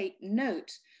reasonably take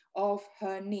note of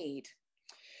her need.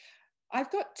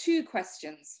 I've got two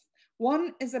questions.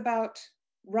 One is about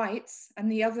rights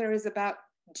and the other is about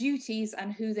duties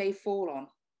and who they fall on.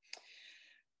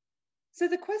 So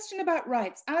the question about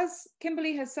rights, as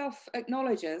Kimberley herself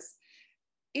acknowledges,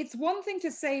 it's one thing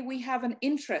to say we have an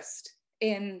interest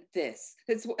in this.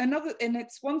 It's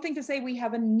one thing to say we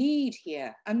have a need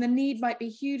here, and the need might be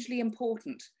hugely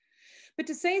important. But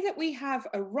to say that we have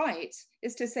a right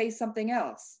is to say something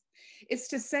else. It's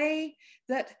to say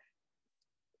that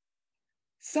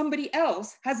somebody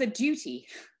else has a duty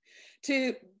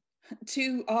to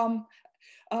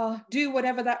do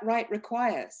whatever that right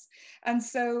requires. And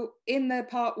so in the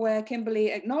part where Kimberley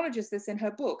acknowledges this in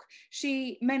her book,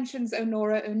 she mentions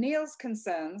Honora O'Neill's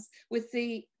concerns with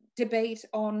the debate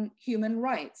on human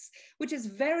rights, which is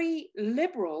very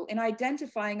liberal in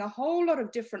identifying a whole lot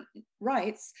of different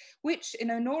rights, which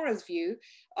in Honora's view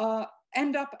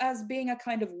end up as being a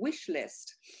kind of wish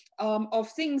list of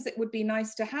things that would be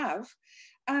nice to have.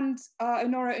 And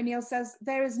Honora O'Neill says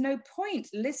there is no point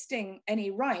listing any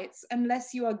rights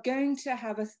unless you are going to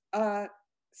have a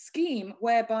scheme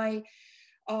whereby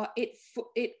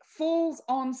it falls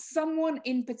on someone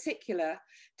in particular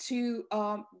to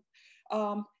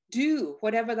do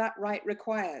whatever that right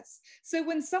requires. So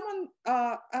when someone,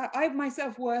 I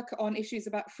myself work on issues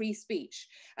about free speech,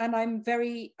 and I'm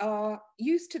very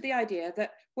used to the idea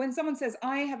that when someone says,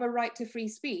 I have a right to free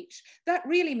speech, that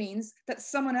really means that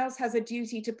someone else has a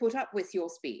duty to put up with your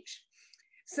speech.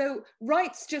 So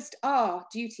rights just are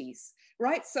duties.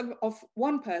 Rights of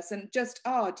one person just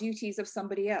are duties of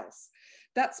somebody else.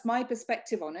 That's my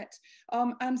perspective on it.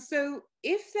 And so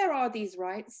if there are these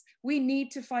rights, we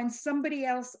need to find somebody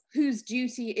else whose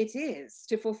duty it is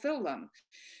to fulfill them.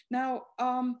 Now,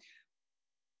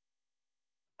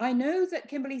 I know that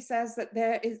Kimberley says that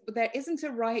there isn't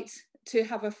a right to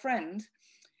have a friend,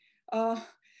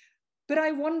 but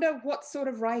I wonder what sort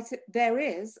of right there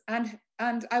is, and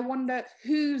I wonder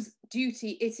whose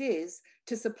duty it is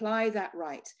to supply that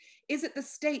right. Is it the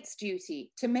state's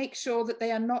duty to make sure that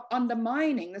they are not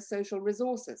undermining the social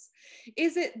resources?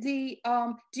 Is it the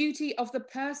duty of the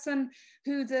person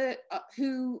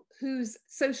whose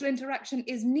social interaction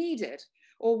is needed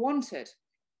or wanted?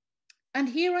 And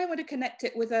here I want to connect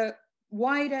it with a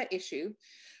wider issue.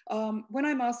 When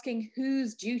I'm asking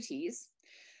whose duties,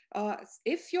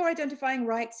 if you're identifying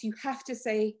rights, you have to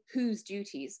say whose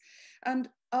duties. And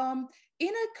in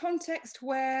a context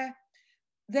where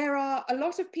there are a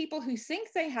lot of people who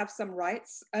think they have some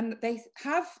rights and they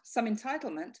have some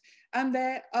entitlement, and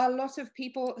there are a lot of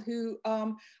people who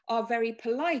are very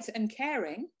polite and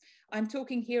caring, I'm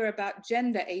talking here about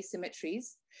gender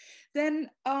asymmetries, then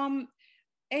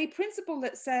a principle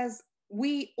that says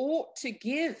we ought to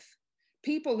give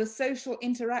people the social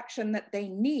interaction that they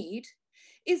need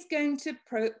is going to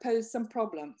pose some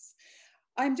problems.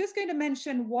 I'm just going to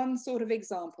mention one sort of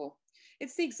example.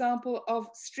 It's the example of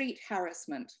street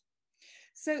harassment.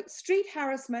 So street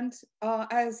harassment,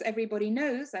 as everybody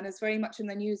knows, and is very much in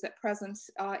the news at present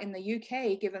in the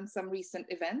UK, given some recent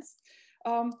events,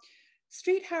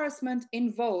 street harassment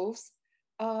involves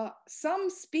some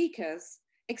speakers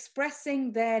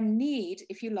expressing their need,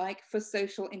 if you like, for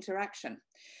social interaction.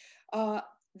 That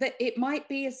it might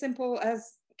be as simple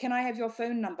as, can I have your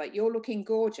phone number? You're looking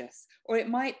gorgeous. Or it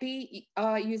might be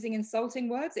using insulting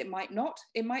words. It might not.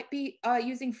 It might be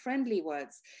using friendly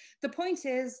words. The point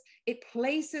is, it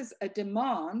places a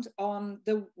demand on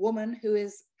the woman who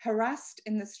is harassed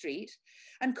in the street,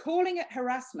 and calling it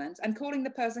harassment and calling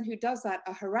the person who does that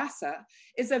a harasser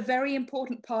is a very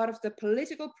important part of the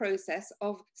political process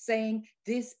of saying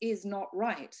this is not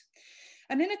right.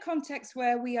 And in a context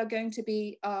where we are going to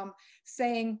be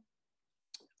saying,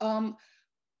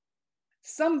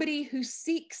 somebody who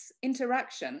seeks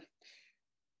interaction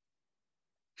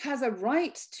has a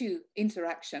right to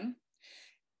interaction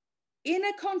in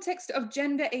a context of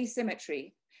gender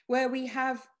asymmetry, where we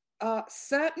have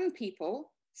certain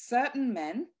people, certain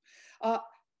men,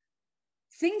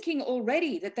 thinking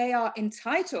already that they are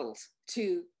entitled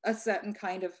to a certain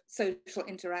kind of social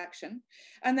interaction.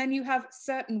 And then you have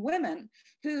certain women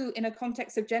who, in a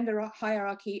context of gender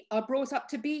hierarchy, are brought up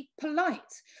to be polite,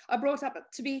 are brought up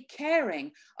to be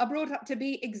caring, are brought up to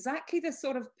be exactly the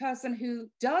sort of person who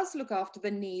does look after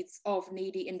the needs of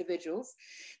needy individuals.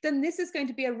 Then this is going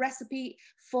to be a recipe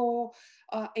for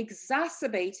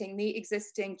exacerbating the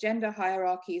existing gender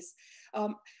hierarchies.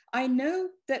 I know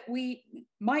that we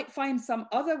might find some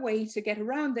other way to get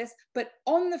around this, but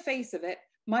on the face of it,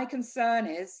 my concern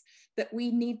is that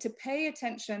we need to pay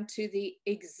attention to the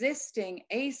existing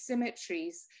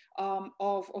asymmetries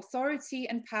of authority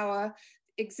and power,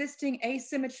 existing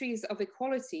asymmetries of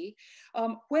equality,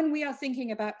 when we are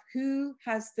thinking about who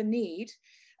has the need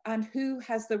and who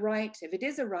has the right, if it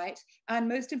is a right, and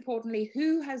most importantly,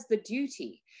 who has the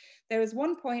duty. There is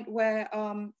one point where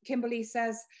Kimberley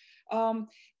says,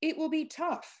 it will be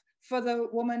tough for the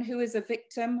woman who is a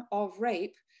victim of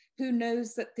rape, who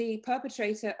knows that the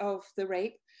perpetrator of the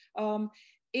rape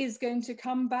is going to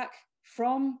come back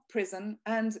from prison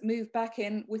and move back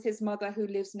in with his mother who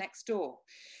lives next door.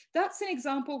 That's an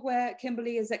example where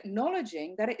Kimberley is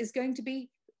acknowledging that it is going to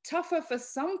be tougher for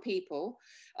some people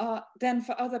than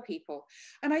for other people.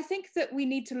 And I think that we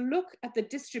need to look at the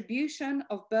distribution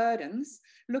of burdens,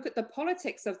 look at the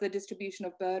politics of the distribution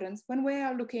of burdens when we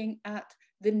are looking at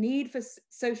the need for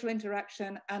social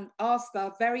interaction, and ask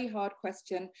the very hard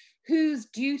question, whose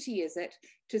duty is it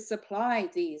to supply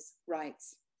these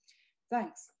rights?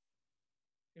 Thanks.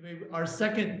 Our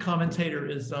second commentator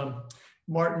is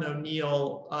Martin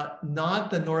O'Neill, not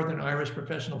the Northern Irish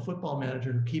professional football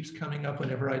manager who keeps coming up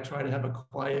whenever I try to have a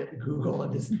quiet Google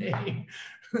on his name.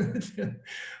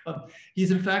 He's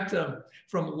in fact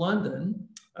from London.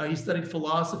 He studied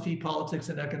philosophy, politics,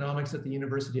 and economics at the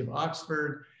University of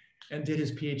Oxford and did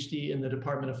his PhD in the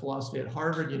Department of Philosophy at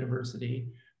Harvard University,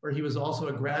 where he was also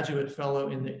a graduate fellow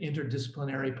in the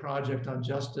interdisciplinary project on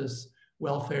justice,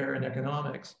 welfare, and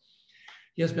economics.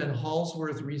 He has been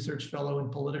Halsworth Research Fellow in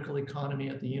Political Economy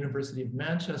at the University of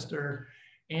Manchester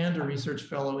and a Research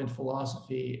Fellow in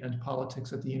Philosophy and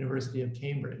Politics at the University of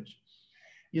Cambridge.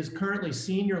 He is currently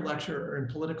Senior Lecturer in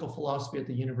Political Philosophy at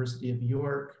the University of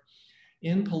York.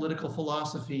 In political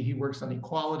philosophy, he works on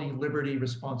equality, liberty,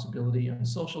 responsibility, and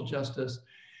social justice.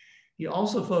 He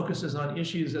also focuses on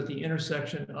issues at the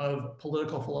intersection of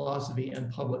political philosophy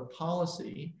and public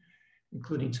policy,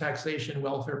 including taxation,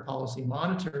 welfare policy,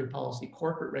 monetary policy,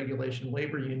 corporate regulation,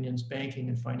 labor unions, banking,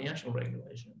 and financial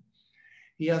regulation.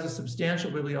 He has a substantial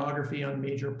bibliography on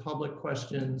major public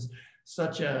questions,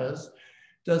 such as,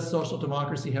 does social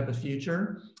democracy have a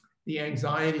future? The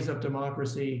anxieties of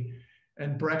democracy,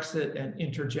 and Brexit and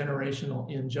intergenerational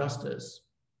injustice.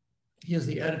 He is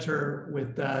the editor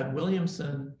with Thad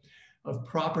Williamson of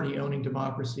Property Owning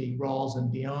Democracy, Rawls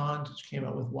and Beyond, which came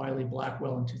out with Wiley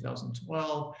Blackwell in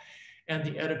 2012, and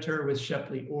the editor with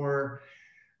Shepley Orr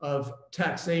of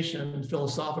Taxation,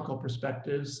 Philosophical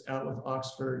Perspectives, out with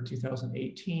Oxford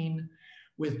 2018.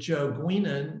 With Joe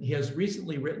Guinan, he has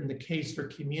recently written The Case for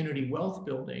Community Wealth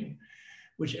Building,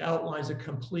 which outlines a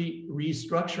complete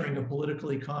restructuring of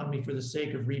political economy for the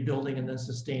sake of rebuilding and then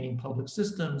sustaining public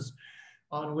systems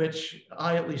on which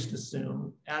I at least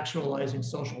assume actualizing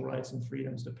social rights and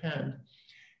freedoms depend.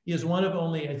 He is one of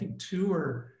only, I think, 2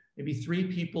 or maybe 3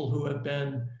 people who have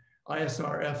been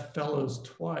ISRF Fellows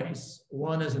twice,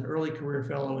 one as an early career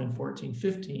fellow in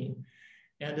 14-15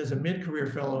 and as a mid-career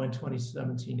fellow in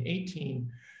 2017-18.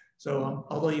 So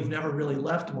although you've never really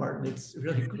left, Martin, it's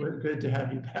really good to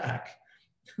have you back.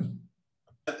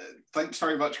 Thanks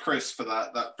very much, Chris, for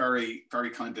that very,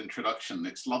 very kind introduction.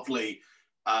 It's lovely.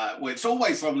 Well, it's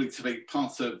always lovely to be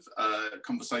part of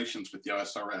conversations with the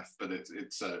ISRF, but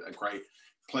it's a great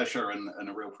pleasure and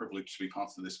a real privilege to be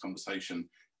part of this conversation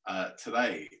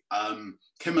today.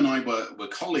 Kim and I were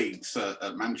colleagues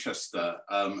at Manchester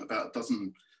about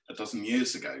a dozen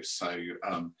years ago, so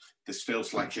this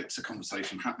feels like it's a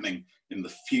conversation happening in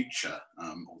the future,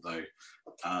 although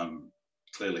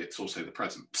clearly it's also the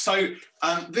present. So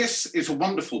this is a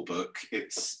wonderful book.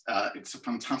 It's a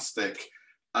fantastic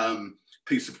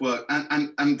piece of work,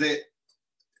 and it,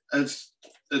 as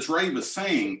Rae was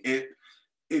saying, it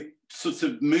sort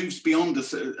of moves beyond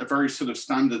a very sort of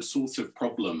standard sort of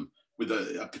problem with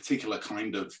a particular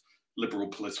kind of liberal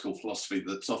political philosophy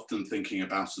that's often thinking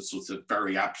about a sort of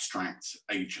very abstract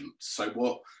agent. So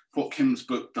what Kim's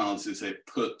book does is it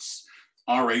puts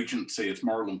our agency as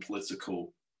moral and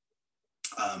political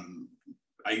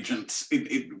agents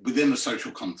within a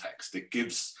social context. It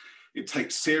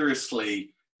takes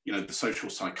seriously, you know, the social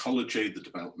psychology, the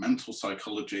developmental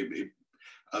psychology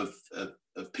of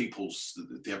people's,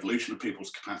 the evolution of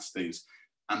people's capacities,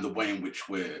 and the way in which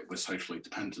we're socially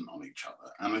dependent on each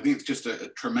other. And I think it's just a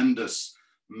tremendous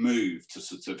move to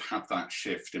sort of have that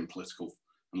shift in political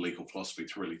and legal philosophy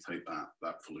to really take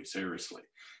that fully seriously.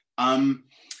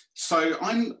 So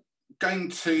I'm going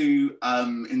to,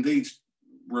 in these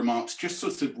remarks, just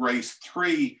sort of raise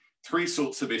three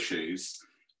sorts of issues,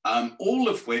 all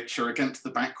of which are against the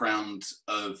background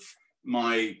of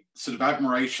my sort of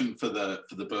admiration for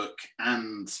the book,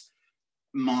 and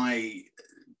my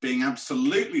being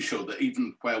absolutely sure that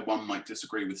even where one might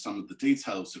disagree with some of the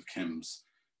details of Kim's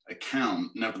account,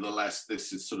 nevertheless,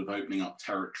 this is sort of opening up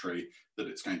territory that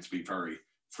it's going to be very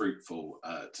fruitful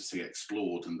to see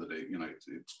explored, and that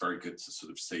it's very good to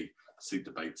sort of see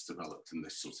debates developed in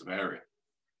this sort of area.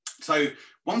 So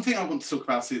one thing I want to talk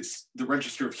about is the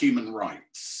Register of Human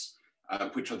Rights,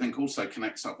 which I think also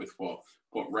connects up with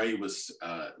what Rae was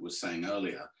saying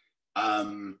earlier,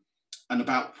 and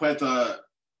about whether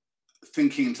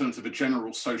thinking in terms of a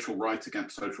general social right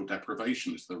against social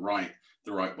deprivation is the right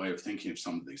way of thinking of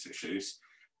some of these issues.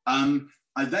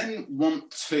 I then want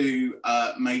to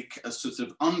make a sort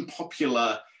of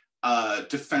unpopular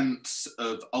defense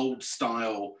of old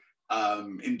style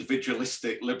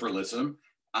individualistic liberalism,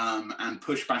 and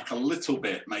push back a little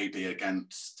bit maybe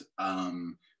against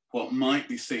what might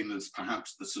be seen as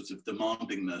perhaps the sort of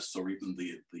demandingness or even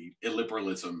the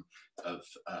illiberalism of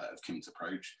Kim's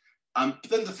approach. But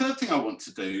then the third thing I want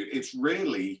to do is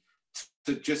really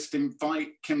to just invite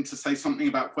Kim to say something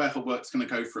about where her work's going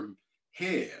to go from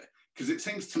here. Because it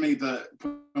seems to me that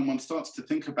when one starts to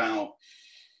think about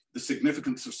the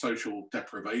significance of social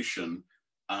deprivation,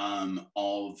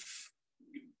 of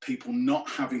people not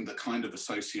having the kind of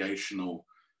associational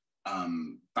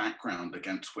background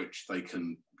against which they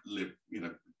can live,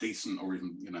 decent or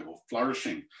even, or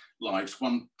flourishing lives,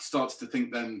 one starts to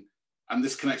think then, and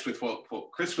this connects with what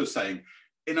Chris was saying,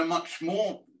 in a much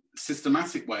more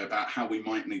systematic way about how we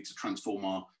might need to transform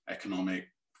our economic,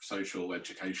 social,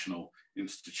 educational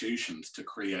institutions to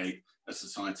create a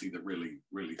society that really,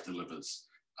 really delivers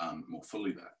more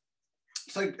fully there.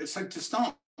 So to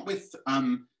start with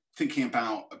thinking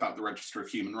about the Register of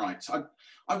Human Rights,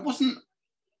 I wasn't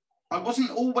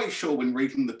always sure when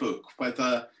reading the book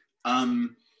whether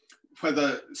some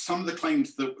of the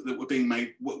claims that were being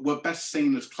made were best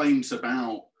seen as claims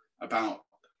about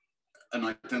an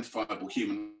identifiable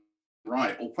human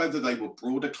right, or whether they were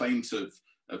broader claims of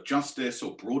justice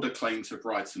or broader claims of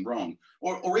right and wrong,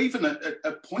 or even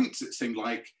at points it seemed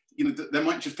like there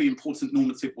might just be important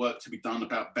normative work to be done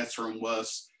about better and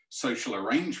worse social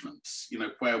arrangements,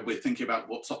 where we're thinking about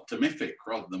what's optimific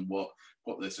rather than what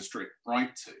there's a strict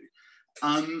right to.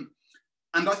 And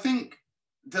I think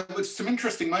there was some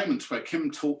interesting moments where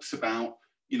Kim talks about,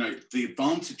 the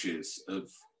advantages of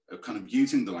kind of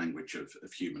using the language of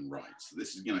human rights.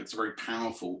 This is, it's a very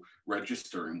powerful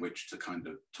register in which to kind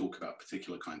of talk about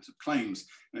particular kinds of claims,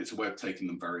 and it's a way of taking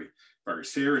them very, very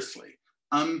seriously.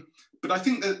 But I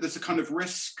think that there's a kind of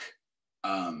risk,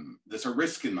 there's a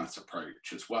risk in that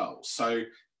approach as well. So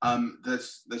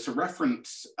there's a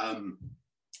reference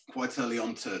quite early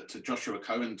on to Joshua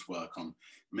Cohen's work on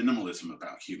minimalism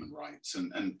about human rights,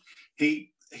 and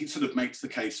he sort of makes the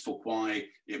case for why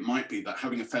it might be that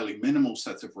having a fairly minimal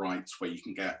set of rights where you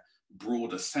can get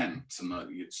broad assent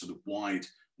and sort of wide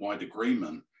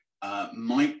agreement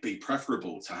might be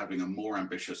preferable to having a more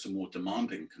ambitious and more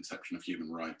demanding conception of human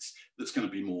rights that's going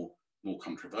to be more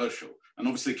controversial. And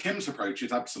obviously Kim's approach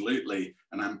is absolutely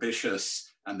an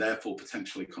ambitious and therefore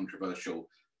potentially controversial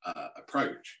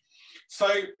approach. So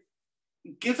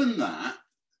given that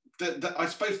I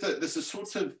suppose that there's a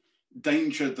sort of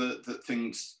danger that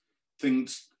things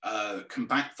can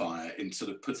backfire in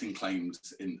sort of putting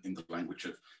claims in the language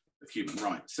of human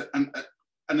rights, and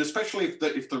especially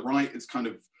if the right is kind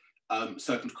of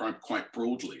circumscribed quite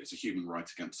broadly as a human right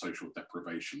against social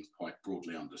deprivation, quite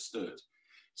broadly understood.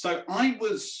 So I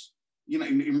was,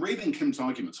 in reading Kim's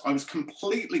arguments, I was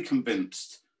completely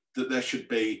convinced that there should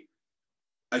be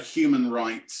a human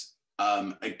right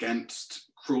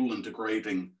against cruel and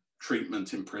degrading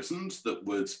treatment in prisons that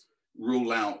would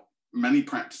rule out many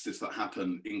practices that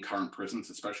happen in current prisons,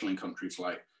 especially in countries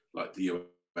like the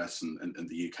US and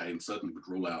the UK, and certainly would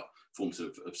rule out forms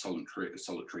of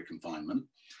solitary confinement.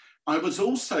 I was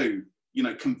also,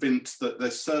 convinced that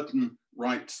there's certain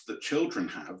rights that children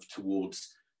have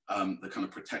towards the kind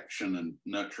of protection and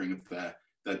nurturing of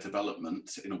their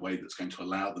development in a way that's going to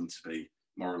allow them to be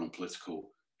moral and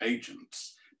political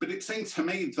agents. But it seems to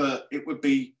me that it would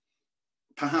be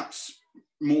perhaps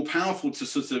more powerful to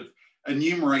sort of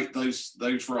enumerate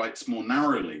those rights more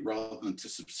narrowly rather than to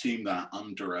subsume that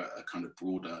under a kind of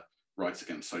broader right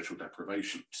against social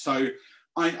deprivation. So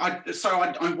I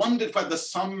wondered whether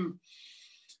some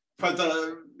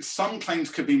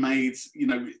claims could be made, you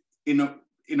know,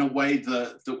 in a way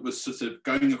that was sort of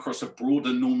going across a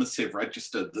broader normative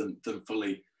register than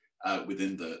fully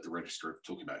within the register of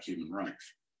talking about human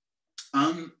rights.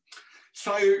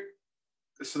 So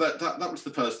that was the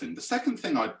first thing. The second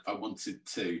thing I wanted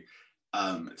to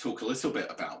talk a little bit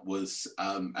about was,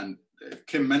 and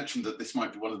Kim mentioned that this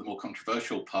might be one of the more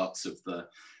controversial parts of the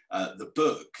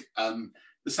book,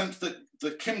 the sense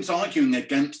that Kim's arguing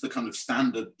against the kind of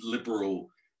standard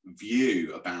liberal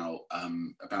view about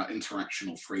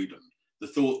interactional freedom, the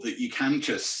thought that you can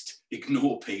just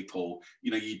ignore people, you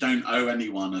know, you don't owe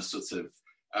anyone a sort of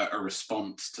a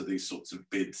response to these sorts of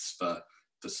bids for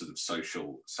sort of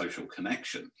social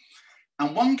connection.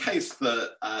 And one case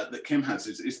that Kim has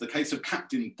is the case of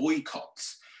Captain Boycott,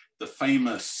 the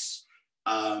famous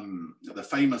sort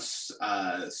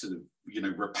of, you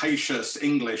know, rapacious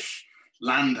English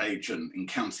land agent in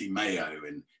County Mayo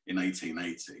in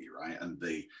 1880, right? And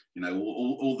the, you know,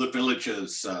 all the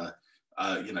villagers,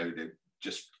 you know,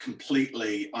 just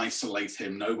completely isolate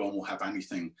him. No one will have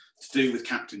anything to do with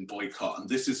Captain Boycott. And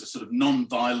this is a sort of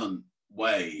non-violent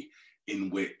way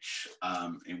in which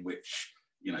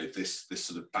you know, this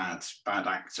sort of bad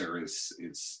actor is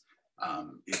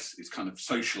kind of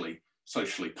socially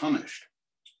punished.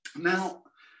 Now,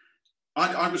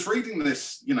 I was reading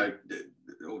this, you know,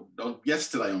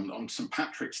 yesterday on St.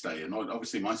 Patrick's Day, and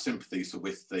obviously my sympathies are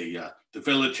with the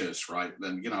villagers, right?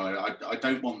 And you know, I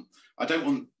don't want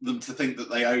them to think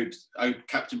that they owed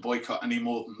Captain Boycott any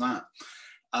more than that.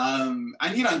 And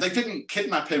you know, they didn't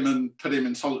kidnap him and put him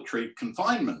in solitary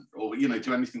confinement, or you know,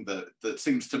 do anything that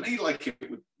seems to me like it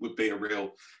would be a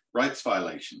real rights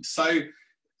violation. So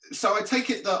I take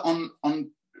it that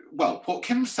well, what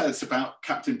Kim says about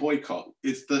Captain Boycott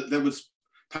is that there was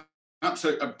perhaps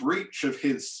a breach of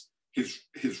his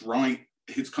right,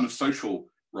 his kind of social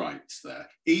rights there,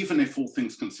 even if all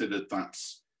things considered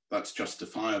that's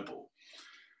justifiable.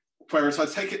 Whereas I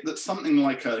take it that something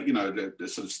like a, you know, the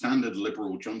sort of standard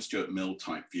liberal John Stuart Mill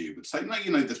type view would say, no,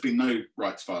 you know, there's been no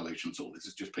rights violations at all. This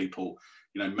is just people,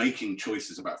 you know, making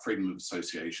choices about freedom of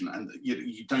association, and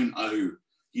you don't owe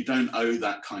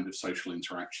that kind of social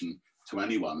interaction to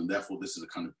anyone, and therefore this is a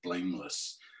kind of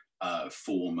blameless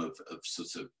form of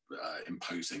sort of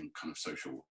imposing kind of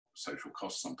social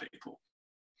costs on people.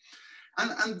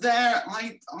 And there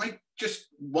I just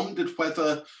wondered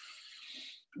whether,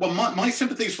 well, my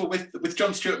sympathies were with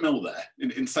John Stuart Mill there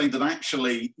in saying that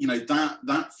actually, you know,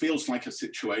 that feels like a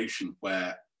situation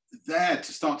where there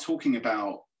to start talking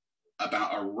about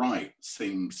a right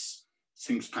seems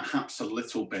perhaps a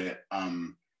little bit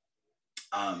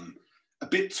a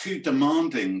bit too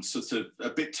demanding, sort of a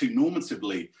bit too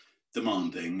normatively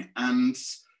demanding, and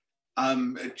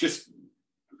just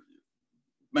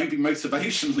maybe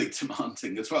motivationally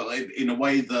demanding as well, in a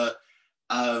way that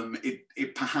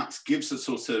it perhaps gives a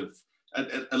sort of,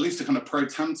 at least a kind of pro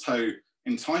tanto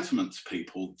entitlement to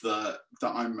people that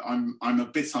I'm a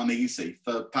bit uneasy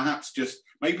for, perhaps just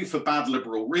maybe for bad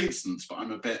liberal reasons, but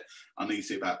I'm a bit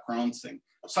uneasy about granting.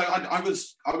 So I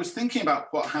was thinking about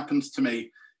what happens to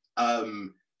me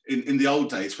in the old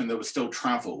days when there was still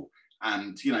travel,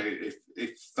 and you know,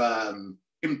 if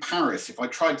in Paris, if I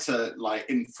tried to, like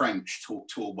in French, talk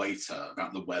to a waiter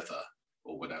about the weather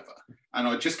or whatever, and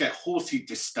I'd just get haughty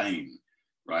disdain,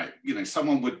 right? You know,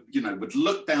 someone would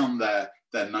look down their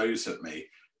nose at me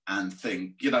and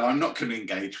think, you know, I'm not going to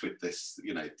engage with this,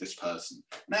 you know, this person.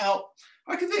 Now,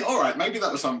 I can think, all right, maybe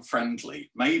that was unfriendly.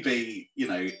 Maybe, you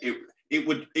know, it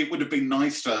would have been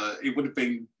nicer. It would have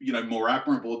been, you know, more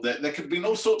admirable. There could have been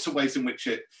all sorts of ways in which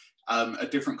a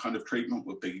different kind of treatment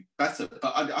would be better.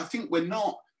 But I think we're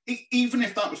not, even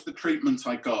if that was the treatment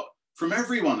I got from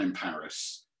everyone in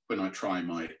Paris when I try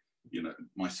my, you know,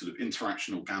 my sort of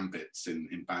interactional gambits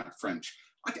in bad French,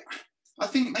 I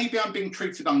think maybe I'm being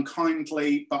treated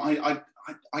unkindly, but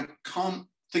I can't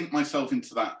think myself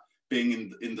into that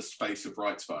being in the space of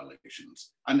rights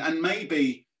violations. And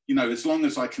maybe, you know, as long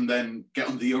as I can then get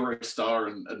on the Eurostar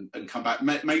and come back,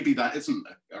 maybe that isn't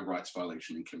a rights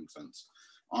violation in Kim's sense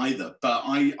either. But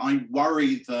I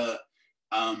worry that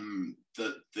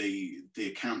that the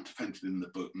account defended in the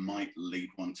book might lead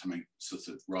one to make sort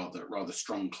of rather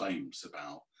strong claims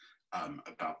about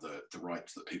the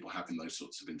rights that people have in those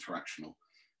sorts of interactional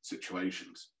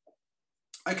situations.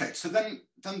 Okay, so then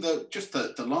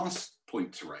the last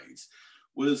point to raise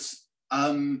was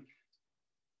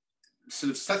sort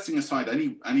of setting aside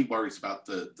any worries about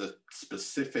the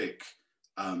specific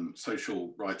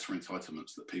social rights or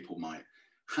entitlements that people might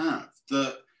have,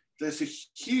 that there's a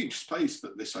huge space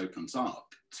that this opens up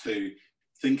to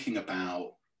thinking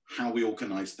about how we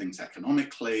organize things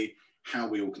economically, how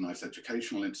we organize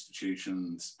educational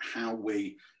institutions, how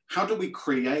do we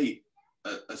create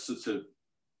a sort of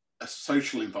a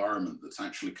social environment that's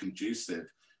actually conducive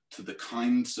to the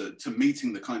kinds of, to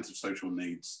meeting the kinds of social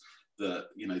needs that,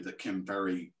 you know, that Kim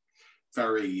very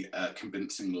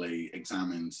convincingly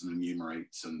examines and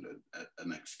enumerates and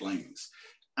explains.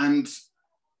 And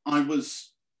I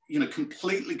was, you know,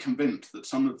 completely convinced that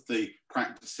some of the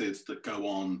practices that go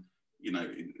on, you know,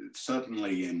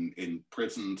 certainly in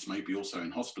prisons, maybe also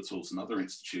in hospitals and other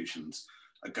institutions,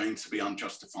 are going to be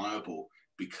unjustifiable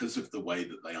because of the way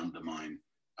that they undermine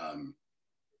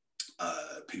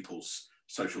people's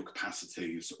social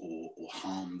capacities or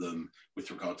harm them with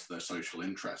regard to their social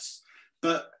interests.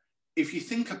 But if you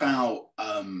think about,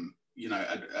 you know,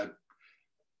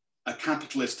 a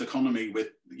capitalist economy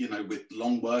with, you know, with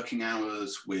long working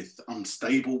hours, with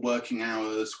unstable working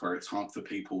hours, where it's hard for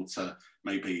people to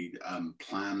maybe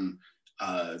plan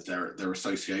their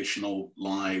associational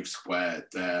lives, where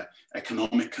their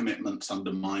economic commitments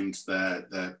undermines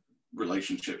their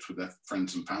relationships with their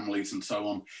friends and families and so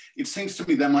on. It seems to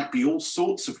me there might be all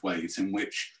sorts of ways in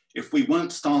which, if we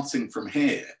weren't starting from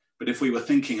here, but if we were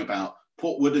thinking about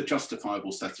what would a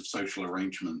justifiable set of social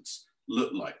arrangements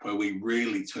look like, where we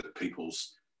really took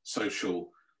people's social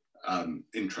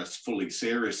interests fully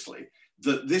seriously,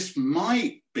 that this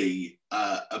might be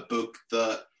a book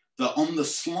that on the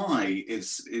sly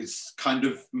is kind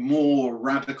of more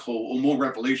radical or more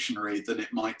revolutionary than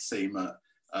it might seem at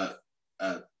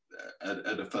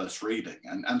a first reading.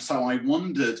 And so I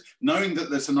wondered, knowing that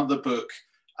there's another book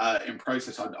in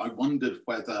process, I wondered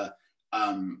whether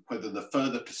the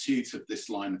further pursuit of this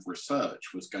line of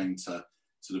research was going to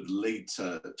sort of lead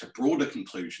to broader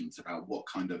conclusions about what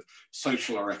kind of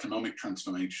social or economic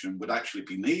transformation would actually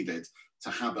be needed to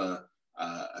have a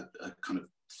kind of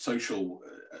social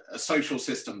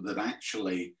system that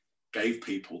actually gave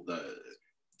people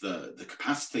the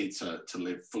capacity to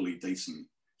live fully decent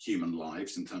human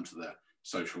lives in terms of their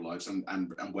social lives,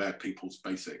 and where people's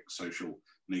basic social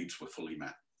needs were fully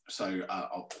met. So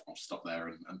I'll stop there,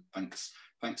 and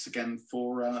thanks again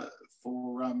for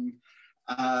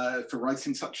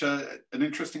writing such an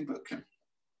interesting book, Kim.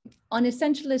 On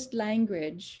essentialist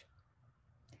language,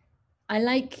 I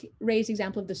like Rae's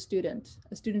example of the student.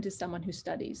 A student is someone who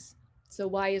studies. So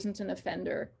why isn't an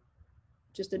offender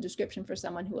just a description for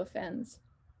someone who offends?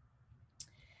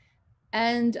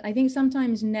 And I think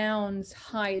sometimes nouns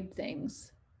hide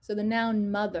things. So the noun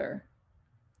mother,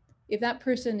 if that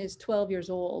person is 12 years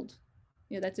old,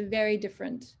 you know, that's a very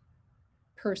different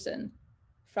person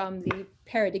from the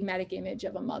paradigmatic image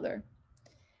of a mother.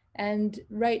 And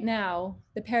right now,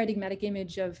 the paradigmatic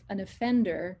image of an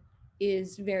offender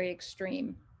is very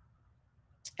extreme.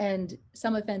 And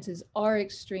some offenses are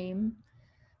extreme,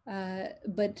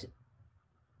 but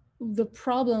the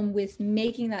problem with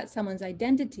making that someone's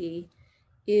identity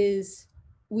is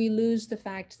we lose the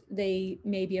fact they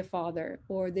may be a father,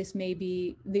 or this may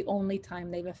be the only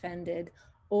time they've offended,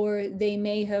 or they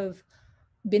may have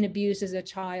been abused as a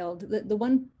child. The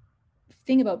one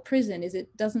thing about prison is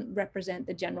it doesn't represent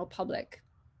the general public.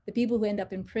 The people who end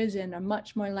up in prison are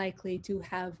much more likely to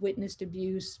have witnessed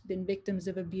abuse, been victims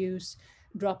of abuse,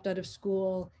 dropped out of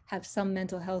school, have some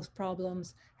mental health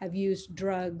problems, have used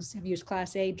drugs, have used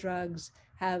Class A drugs,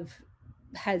 have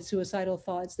had suicidal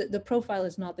thoughts. The profile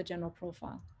is not the general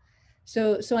profile.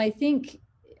 So I think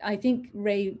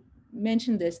Rae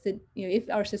mentioned this, that, you know, if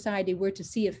our society were to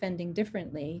see offending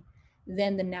differently,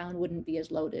 then the noun wouldn't be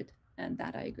as loaded, and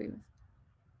that I agree with.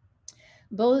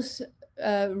 Both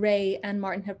Rae and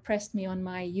Martin have pressed me on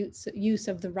my use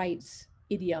of the rights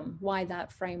idiom. Why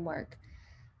that framework?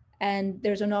 And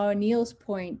there's Honora O'Neill's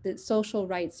point that social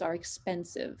rights are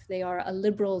expensive. They are a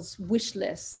liberal's wish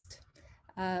list.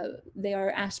 They are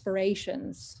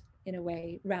aspirations in a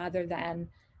way, rather than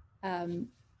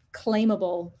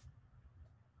claimable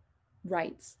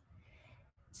rights.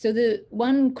 So the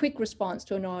one quick response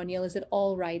to Honora O'Neill is that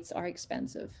all rights are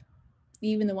expensive,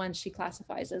 even the ones she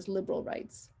classifies as liberal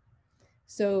rights.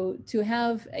 So to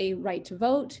have a right to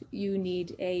vote, you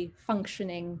need a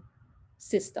functioning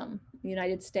system. The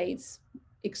United States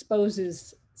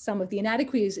exposes some of the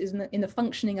inadequacies in the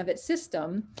functioning of its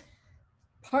system,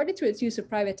 partly through its use of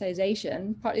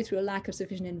privatization, partly through a lack of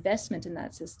sufficient investment in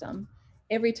that system.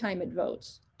 Every time it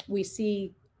votes, we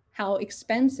see how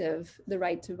expensive the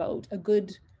right to vote, a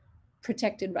good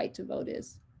protected right to vote,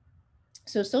 is.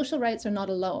 So social rights are not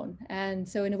alone. And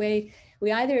so in a way,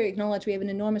 we either acknowledge we have an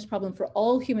enormous problem for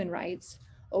all human rights,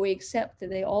 or we accept that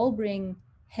they all bring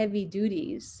heavy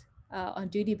duties on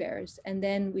duty bearers. And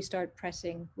then we start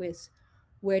pressing with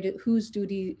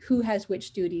who has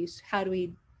which duties, how do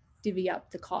we divvy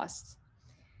up the costs.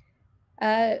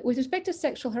 With respect to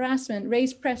sexual harassment,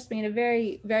 Rae's pressed me in a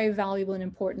very, very valuable and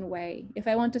important way. If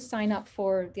I want to sign up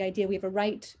for the idea we have a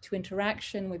right to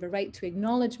interaction, we have a right to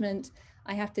acknowledgement,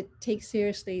 I have to take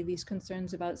seriously these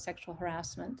concerns about sexual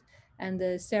harassment. And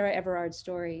the Sarah Everard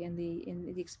story and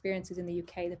the experiences in the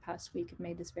UK the past week have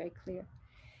made this very clear.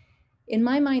 In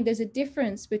my mind, there's a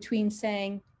difference between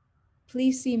saying,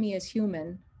 please see me as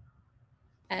human,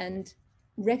 and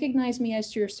recognize me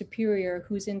as your superior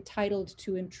who's entitled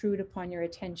to intrude upon your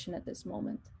attention at this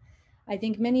moment. I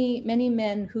think many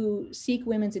men who seek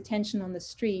women's attention on the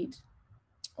street,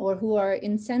 or who are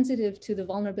insensitive to the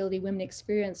vulnerability women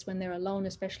experience when they're alone,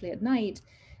 especially at night,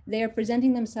 they are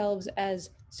presenting themselves as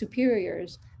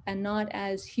superiors and not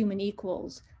as human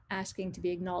equals, asking to be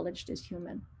acknowledged as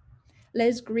human.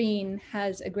 Les Green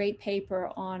has a great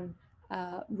paper on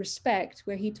respect,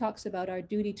 where he talks about our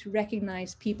duty to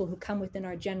recognize people who come within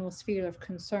our general sphere of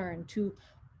concern, to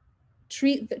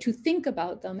think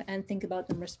about them and think about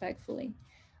them respectfully.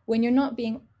 When you're not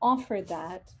being offered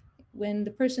that, when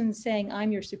the person's saying,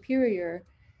 I'm your superior,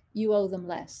 you owe them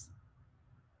less.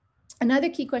 Another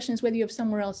key question is whether you have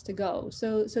somewhere else to go.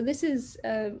 So this is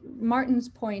Martin's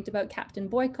point about Captain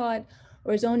Boycott,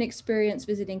 or his own experience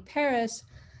visiting Paris.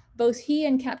 Both he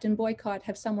and Captain Boycott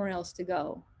have somewhere else to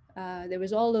go. There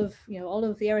was all of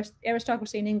the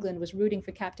aristocracy in England was rooting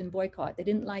for Captain Boycott. They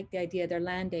didn't like the idea their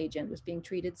land agent was being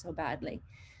treated so badly.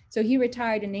 So he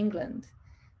retired in England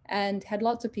and had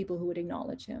lots of people who would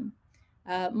acknowledge him.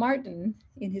 Martin,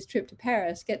 in his trip to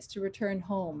Paris, gets to return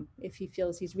home if he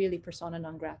feels he's really persona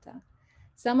non grata.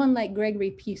 Someone like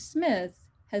Gregory P. Smith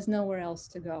has nowhere else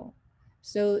to go.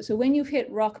 So when you've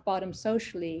hit rock bottom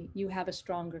socially, you have a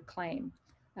stronger claim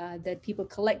that people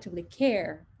collectively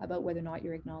care about whether or not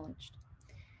you're acknowledged.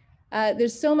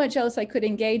 There's so much else I could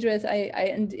engage with.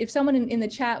 And if someone in the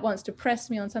chat wants to press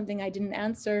me on something I didn't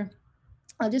answer,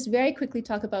 I'll just very quickly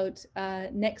talk about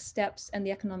next steps and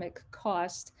the economic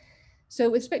cost. So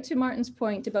with respect to Martin's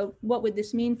point about what would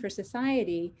this mean for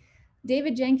society,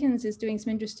 David Jenkins is doing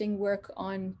some interesting work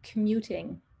on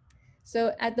commuting.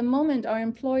 So at the moment, our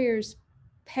employers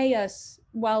pay us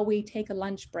while we take a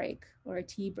lunch break or a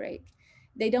tea break.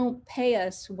 They don't pay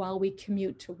us while we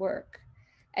commute to work.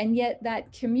 And yet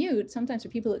that commute, sometimes for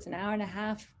people, it's an hour and a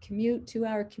half commute,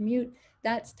 2-hour commute.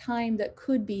 That's time that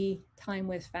could be time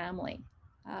with family.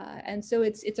 And so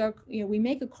it's our, we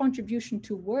make a contribution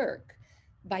to work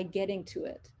by getting to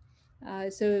it.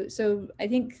 So I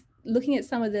think looking at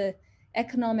some of the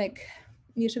economic,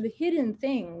 sort of hidden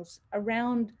things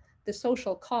around the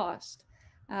social cost.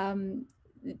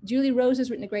 Julie Rose has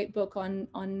written a great book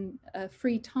on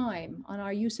free time, on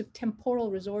our use of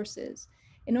temporal resources.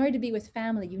 In order to be with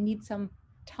family, you need some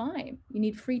time. You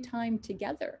need free time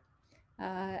together.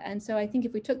 And so I think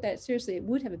if we took that seriously, it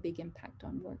would have a big impact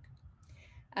on work.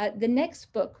 The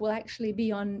next book will actually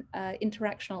be on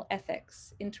interactional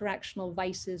ethics, interactional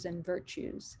vices and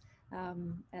virtues.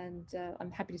 And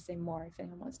I'm happy to say more if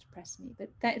anyone wants to press me. But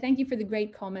thank you for the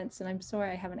great comments, and I'm sorry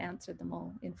I haven't answered them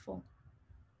all in full.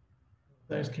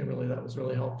 Thanks, Kimberly. That was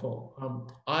really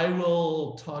helpful. I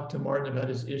will talk to Martin about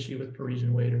his issue with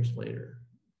Parisian waiters later.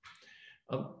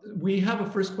 We have a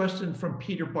first question from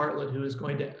Peter Bartlett, who is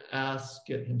going to ask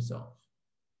it himself.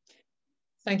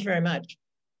 Thank you very much.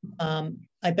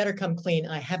 I better come clean.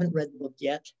 I haven't read the book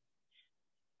yet.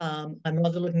 I'm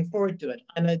rather looking forward to it.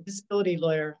 I'm a disability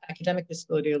lawyer, academic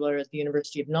disability lawyer at the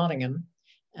University of Nottingham,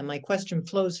 and my question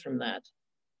flows from that.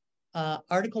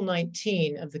 Article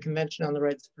 19 of the Convention on the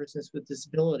Rights of Persons with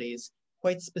Disabilities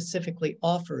quite specifically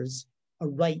offers a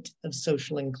right of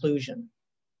social inclusion.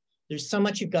 There's so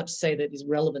much you've got to say that is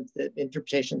relevant to the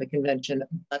interpretation of the convention,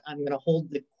 but I'm going to hold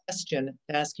the question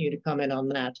to ask you to comment on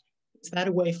that. Is that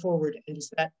a way forward, and does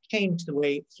that change the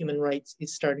way human rights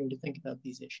is starting to think about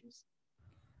these issues?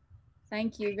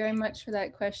 Thank you very much for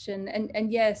that question.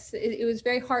 And yes, it was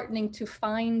very heartening to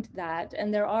find that.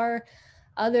 And there are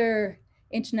other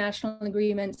international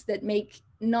agreements that make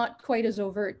not quite as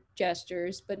overt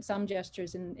gestures, but some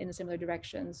gestures in a similar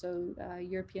direction. So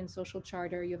European Social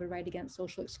Charter, you have a right against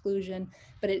social exclusion,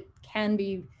 but it can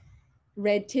be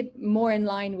read more in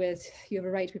line with you have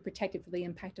a right to be protected from the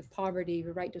impact of poverty, you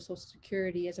have a right to social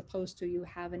security, as opposed to you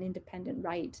have an independent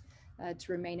right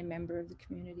to remain a member of the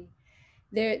community.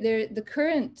 The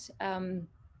current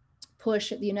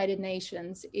push at the United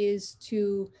Nations is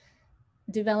to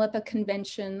develop a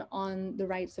convention on the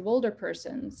rights of older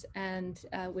persons, and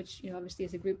which obviously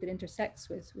is a group that intersects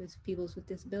with people with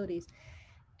disabilities.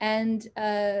 And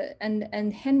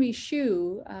Henry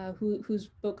Shue, whose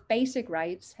book Basic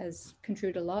Rights has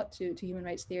contributed a lot to human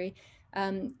rights theory,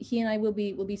 he and I will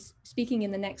be speaking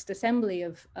in the next assembly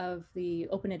of the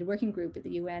Open-Ended Working Group at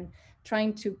the UN,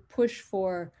 trying to push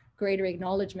for greater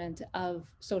acknowledgement of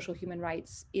social human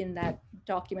rights in that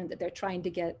document that they're trying to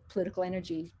get political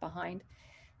energy behind.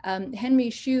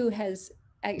 Henry Shue has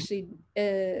actually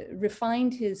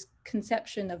refined his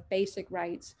conception of basic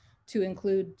rights to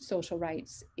include social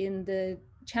rights. In the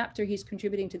chapter he's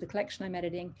contributing to the collection I'm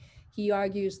editing, he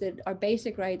argues that our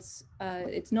basic rights,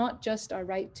 it's not just our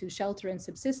right to shelter and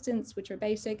subsistence, which are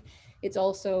basic, it's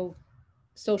also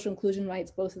social inclusion rights,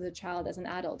 both of the child as an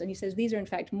adult. And he says these are in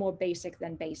fact more basic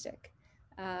than basic.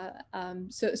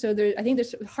 So there, I think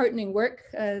there's heartening work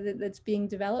that's being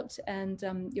developed, and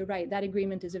you're right, that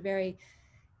agreement is a very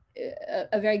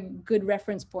good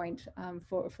reference point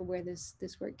for where this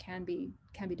work can be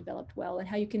developed well, and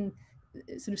how you can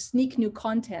sort of sneak new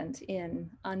content in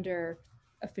under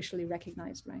officially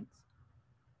recognized rights.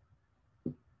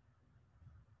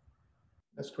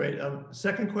 That's great.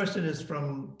 Second question is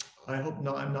from, I hope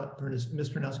I'm not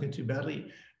mispronouncing it too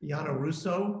badly, Yana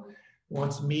Russo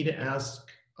wants me to ask,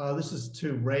 this is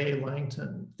to Rae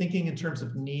Langton, thinking in terms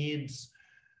of needs,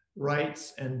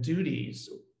 rights, and duties,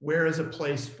 where is a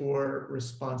place for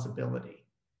responsibility?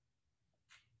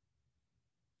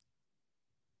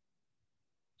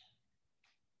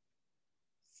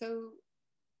 So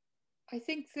I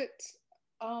think that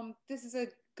this is a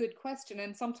good question,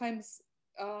 and sometimes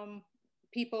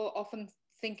people often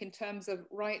think in terms of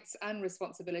rights and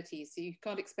responsibilities. So you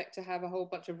can't expect to have a whole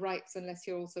bunch of rights unless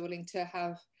you're also willing to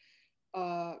have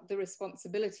the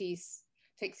responsibilities,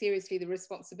 take seriously the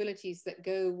responsibilities that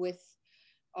go with,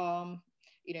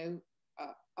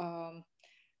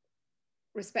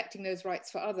 respecting those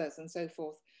rights for others and so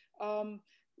forth.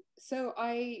 So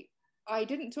I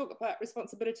didn't talk about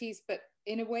responsibilities, but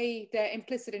in a way they're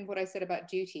implicit in what I said about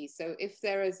duties. So if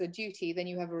there is a duty, then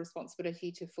you have a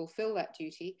responsibility to fulfill that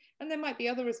duty. And there might be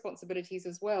other responsibilities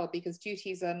as well, because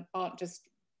duties aren't just,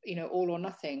 all or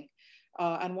nothing.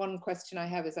 And one question I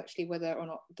have is actually whether or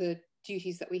not the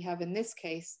duties that we have in this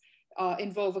case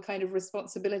involve a kind of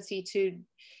responsibility to,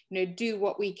 do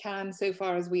what we can so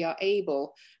far as we are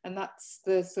able. And that's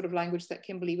the sort of language that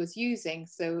Kimberley was using.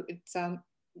 So it's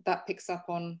that picks up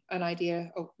on an idea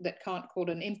that Kant called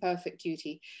an imperfect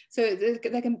duty. So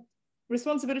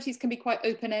responsibilities can be quite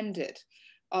open-ended.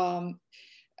 And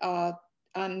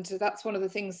that's one of the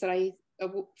things that I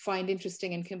find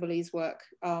interesting in Kimberley's work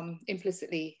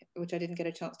implicitly, which I didn't get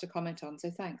a chance to comment on,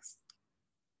 so thanks.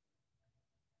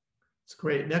 It's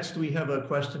great. Next, we have a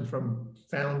question from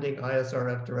founding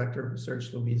ISRF Director of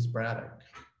Research, Louise Braddock.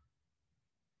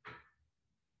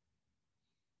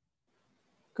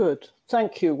 Good,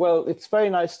 thank you. Well, it's very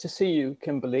nice to see you,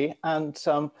 Kimberley. And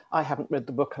I haven't read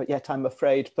the book yet, I'm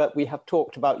afraid, but we have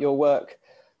talked about your work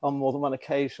on more than one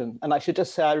occasion. And I should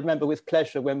just say, I remember with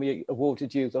pleasure when we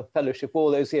awarded you the fellowship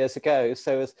all those years ago.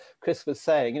 So as Chris was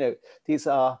saying, this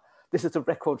is a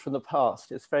record from the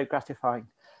past. It's very gratifying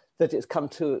that it's come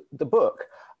to the book.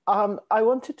 I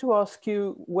wanted to ask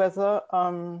you whether,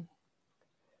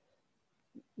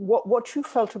 what you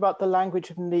felt about the language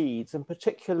of needs, in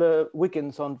particular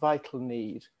Wiggins on vital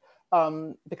need,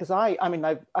 because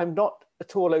I'm not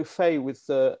at all au fait with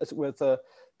the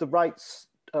rights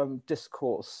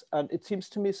discourse, and it seems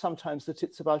to me sometimes that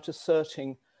it's about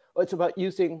asserting, or it's about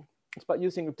using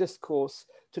a discourse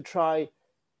to try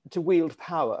to wield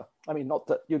power. I mean, not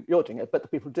that you're doing it, but the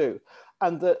people do,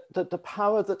 and that the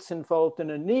power that's involved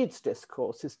in a needs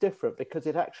discourse is different because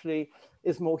it actually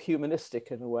is more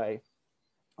humanistic in a way.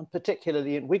 And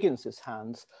particularly in Wiggins's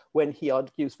hands, when he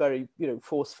argues very,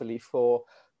 forcefully for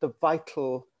the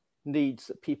vital needs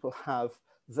that people have,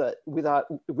 that without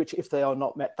which, if they are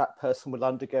not met, that person will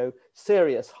undergo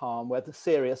serious harm, where the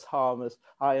serious harm, as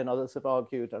I and others have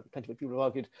argued, and plenty of people have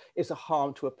argued, is a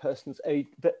harm to a person's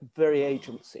very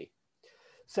agency.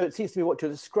 So it seems to me what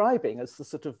you're describing as the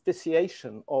sort of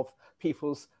vitiation of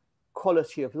people's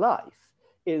quality of life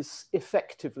is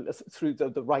effectively, through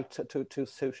the right to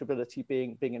sociability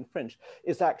being infringed,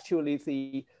 is actually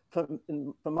from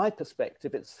my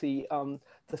perspective, it's the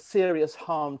serious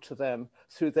harm to them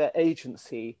through their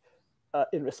agency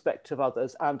in respect of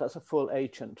others and as a full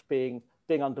agent being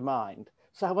undermined.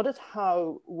 So I wondered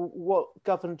what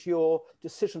governed your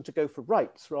decision to go for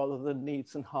rights rather than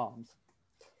needs and harms?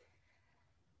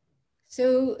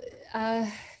 So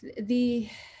the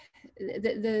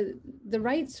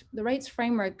rights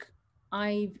framework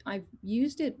I've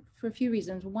used it for a few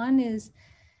reasons. One is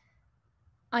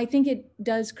I think it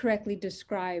does correctly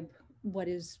describe what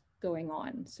is going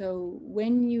on. So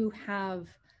when you have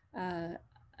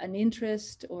an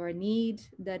interest or a need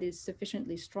that is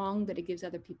sufficiently strong that it gives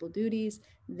other people duties,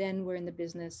 then we're in the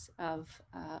business of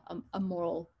a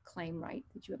moral claim right,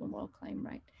 that you have a moral claim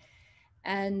right.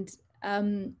 And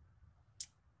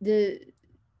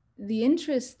the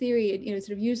interest theory,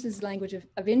 sort of uses language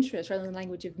of interest rather than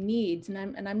language of needs,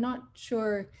 and I'm not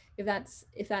sure if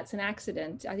that's an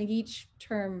accident. I think each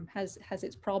term has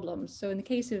its problems. So in the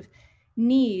case of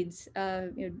needs,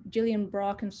 Gillian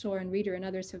Brock and Soren Reeder and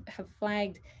others have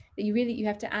flagged that you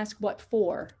have to ask what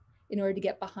for in order to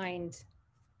get behind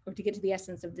or to get to the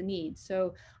essence of the need.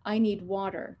 So I need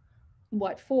water.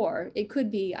 What for? It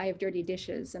could be I have dirty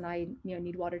dishes and I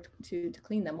need water to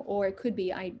clean them, or it could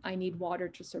be I need water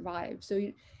to survive.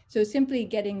 So simply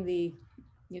getting the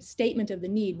statement of the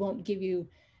need won't give you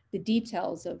the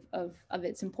details of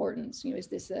its importance. Is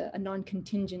this a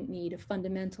non-contingent need, a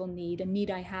fundamental need, a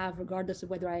need I have regardless of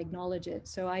whether I acknowledge it?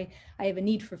 So I have a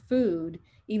need for food,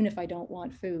 even if I don't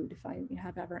want food. If I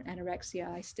have anorexia,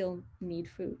 I still need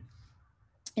food.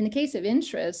 In the case of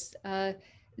interest,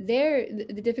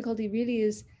 the difficulty really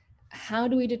is how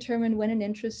do we determine when an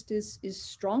interest is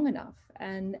strong enough?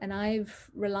 And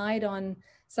I've relied on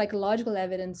psychological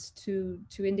evidence to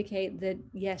indicate that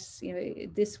yes,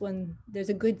 there's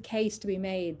a good case to be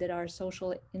made that our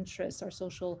social interests, our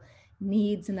social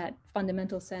needs in that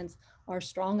fundamental sense are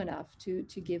strong enough to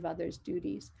give others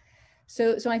duties.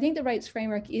 So I think the rights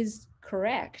framework is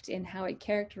correct in how it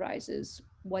characterizes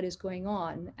what is going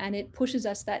on, and it pushes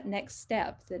us that next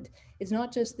step, that it's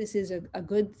not just this is a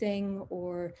good thing,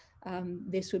 or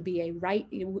this would be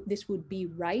this would be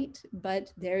right,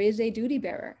 but there is a duty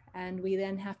bearer, and we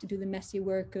then have to do the messy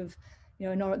work of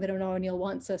that Honora O'Neill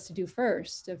wants us to do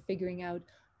first, of figuring out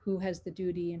who has the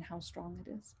duty and how strong it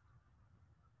is.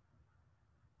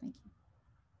 Thank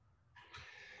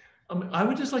you. I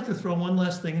would just like to throw one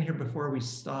last thing in here before we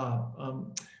stop,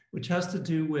 which has to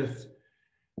do with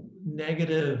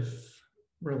negative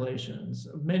relations.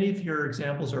 Many of your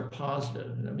examples are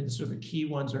positive. I mean, sort of the key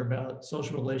ones are about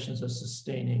social relations as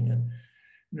sustaining and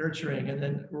nurturing. And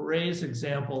then Rae's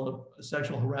example of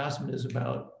sexual harassment is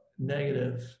about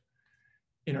negative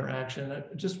interaction. I'm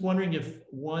just wondering if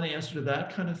one answer to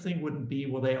that kind of thing wouldn't be,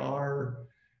 well, they are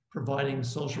providing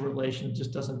social relation,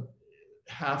 just doesn't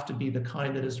have to be the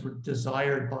kind that is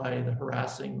desired by the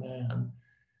harassing man.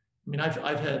 I mean,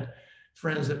 I've had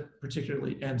friends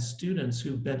and students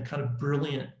who've been kind of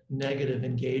brilliant negative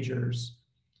engagers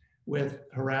with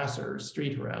harassers,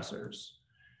 street harassers.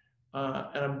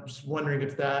 And I'm just wondering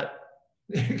if that,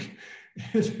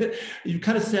 you've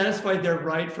kind of satisfied their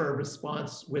right for a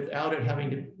response without it having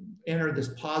to enter this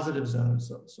positive zone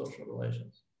of social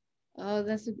relations. Oh,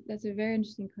 that's a very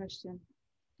interesting question.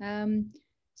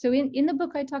 So in the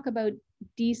book, I talk about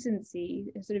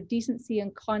decency, sort of decency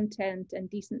and content and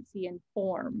decency and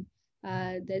form.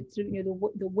 That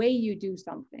the way you do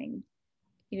something,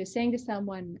 saying to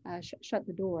someone, shut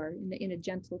the door in a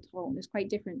gentle tone is quite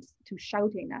different to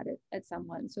shouting at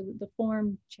someone. So the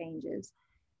form changes.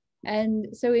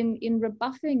 And so in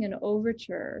rebuffing an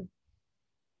overture,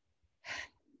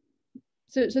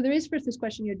 so there is first this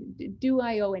question, do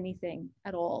I owe anything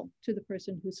at all to the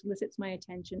person who solicits my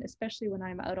attention, especially when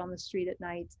I'm out on the street at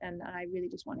night and I really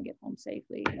just want to get home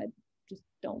safely. I just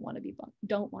don't want to be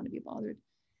bothered.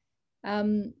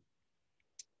 And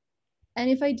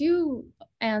if I do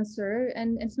answer,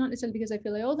 and it's not necessarily because I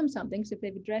feel I owe them something, because if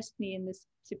they've addressed me in this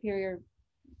superior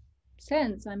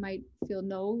sense, I might feel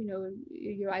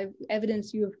I have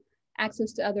evidence you have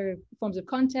access to other forms of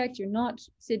contact. You're not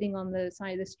sitting on the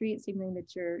side of the street signaling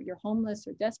that you're homeless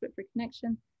or desperate for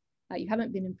connection. You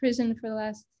haven't been in prison for the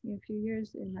last few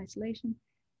years in isolation.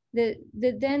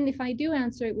 Then if I do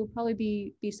answer, it will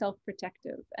probably be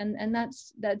self-protective, and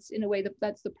that's in a way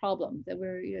that's the problem that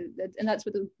and that's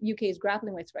what the UK is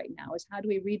grappling with right now, is how do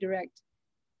we redirect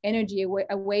energy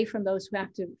away from those who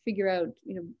have to figure out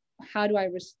how do I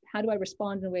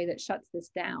respond in a way that shuts this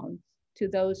down, to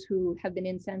those who have been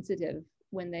insensitive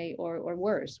when they or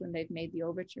worse when they've made the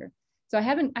overture. So I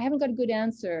haven't got a good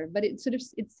answer, but it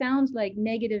sounds like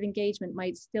negative engagement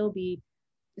might still be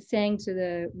saying to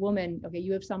the woman, okay,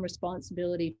 you have some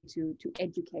responsibility to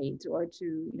educate, or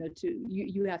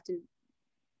you have to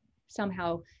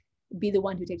somehow be the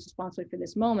one who takes responsibility for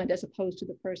this moment, as opposed to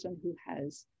the person who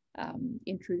has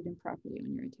intruded improperly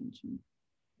on your attention.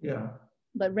 Yeah.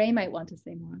 But Rae might want to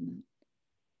say more on that.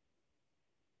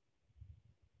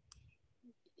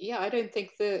 Yeah, I don't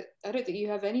think you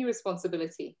have any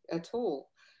responsibility at all.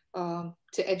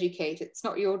 to educate. It's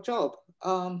not your job.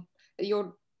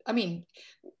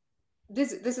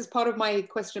 This is part of my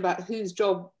question about whose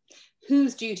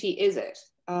duty is it?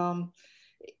 And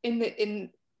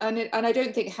I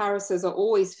don't think Harris's are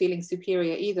always feeling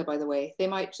superior either, by the way. They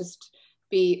might just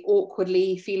be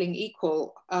awkwardly feeling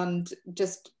equal, and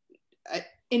just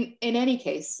in any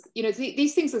case, you know,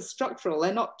 these things are structural.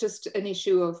 They're not just an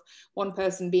issue of one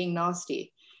person being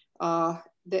nasty.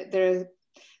 There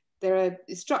are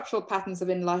structural patterns of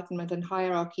enlightenment and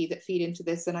hierarchy that feed into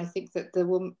this, and I think that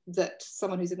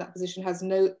someone who's in that position has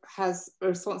a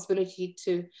responsibility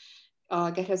to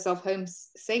get herself home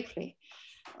safely.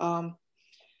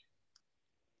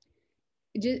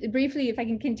 Just briefly, if I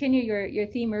can continue your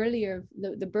theme earlier,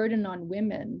 the burden on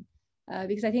women,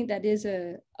 because I think that is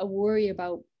a worry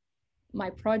about my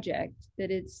project, that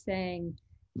it's saying,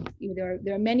 you know,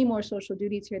 there are many more social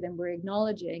duties here than we're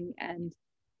acknowledging, and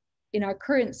in our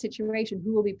current situation,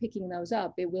 who will be picking those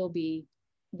up? It will be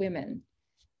women.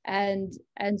 And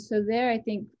so there, I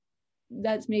think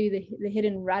that's maybe the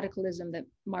hidden radicalism that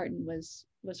Martin was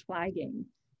flagging,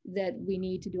 that we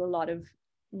need to do a lot of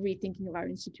rethinking of our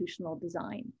institutional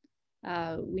design.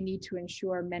 We need to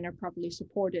ensure men are properly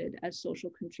supported as social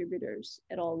contributors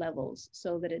at all levels,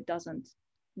 so that it doesn't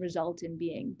result in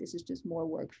being, this is just more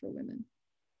work for women.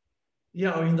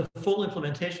 Yeah, I mean, the full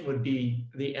implementation would be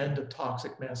the end of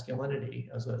toxic masculinity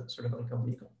as a sort of like a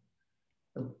legal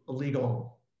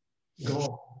goal.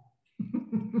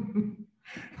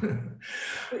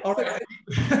 All right,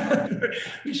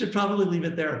 we should probably leave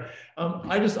it there. I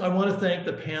want to thank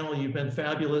the panel. You've been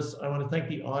fabulous. I want to thank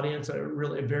the audience. I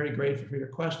really am very grateful for your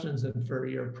questions and for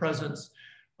your presence.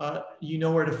 You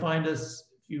know where to find us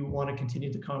if you want to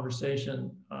continue the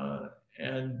conversation.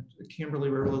 And Kimberley,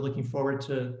 we're really looking forward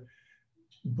to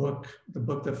the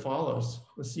book that follows,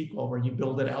 the sequel, where you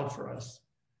build it out for us.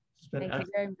 Thank you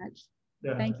very much.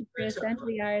 Yeah. Thank you, Chris, and to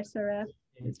the ISRF.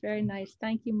 It's very nice.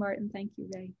 Thank you, Martin. Thank you,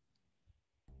 Rae.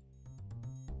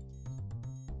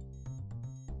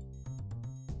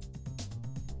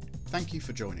 Thank you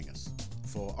for joining us.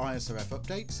 For ISRF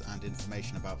updates and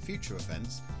information about future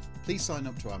events, please sign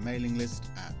up to our mailing list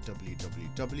at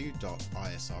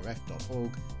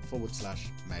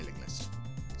www.isrf.org/mailing list.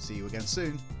 See you again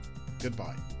soon.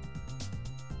 Goodbye.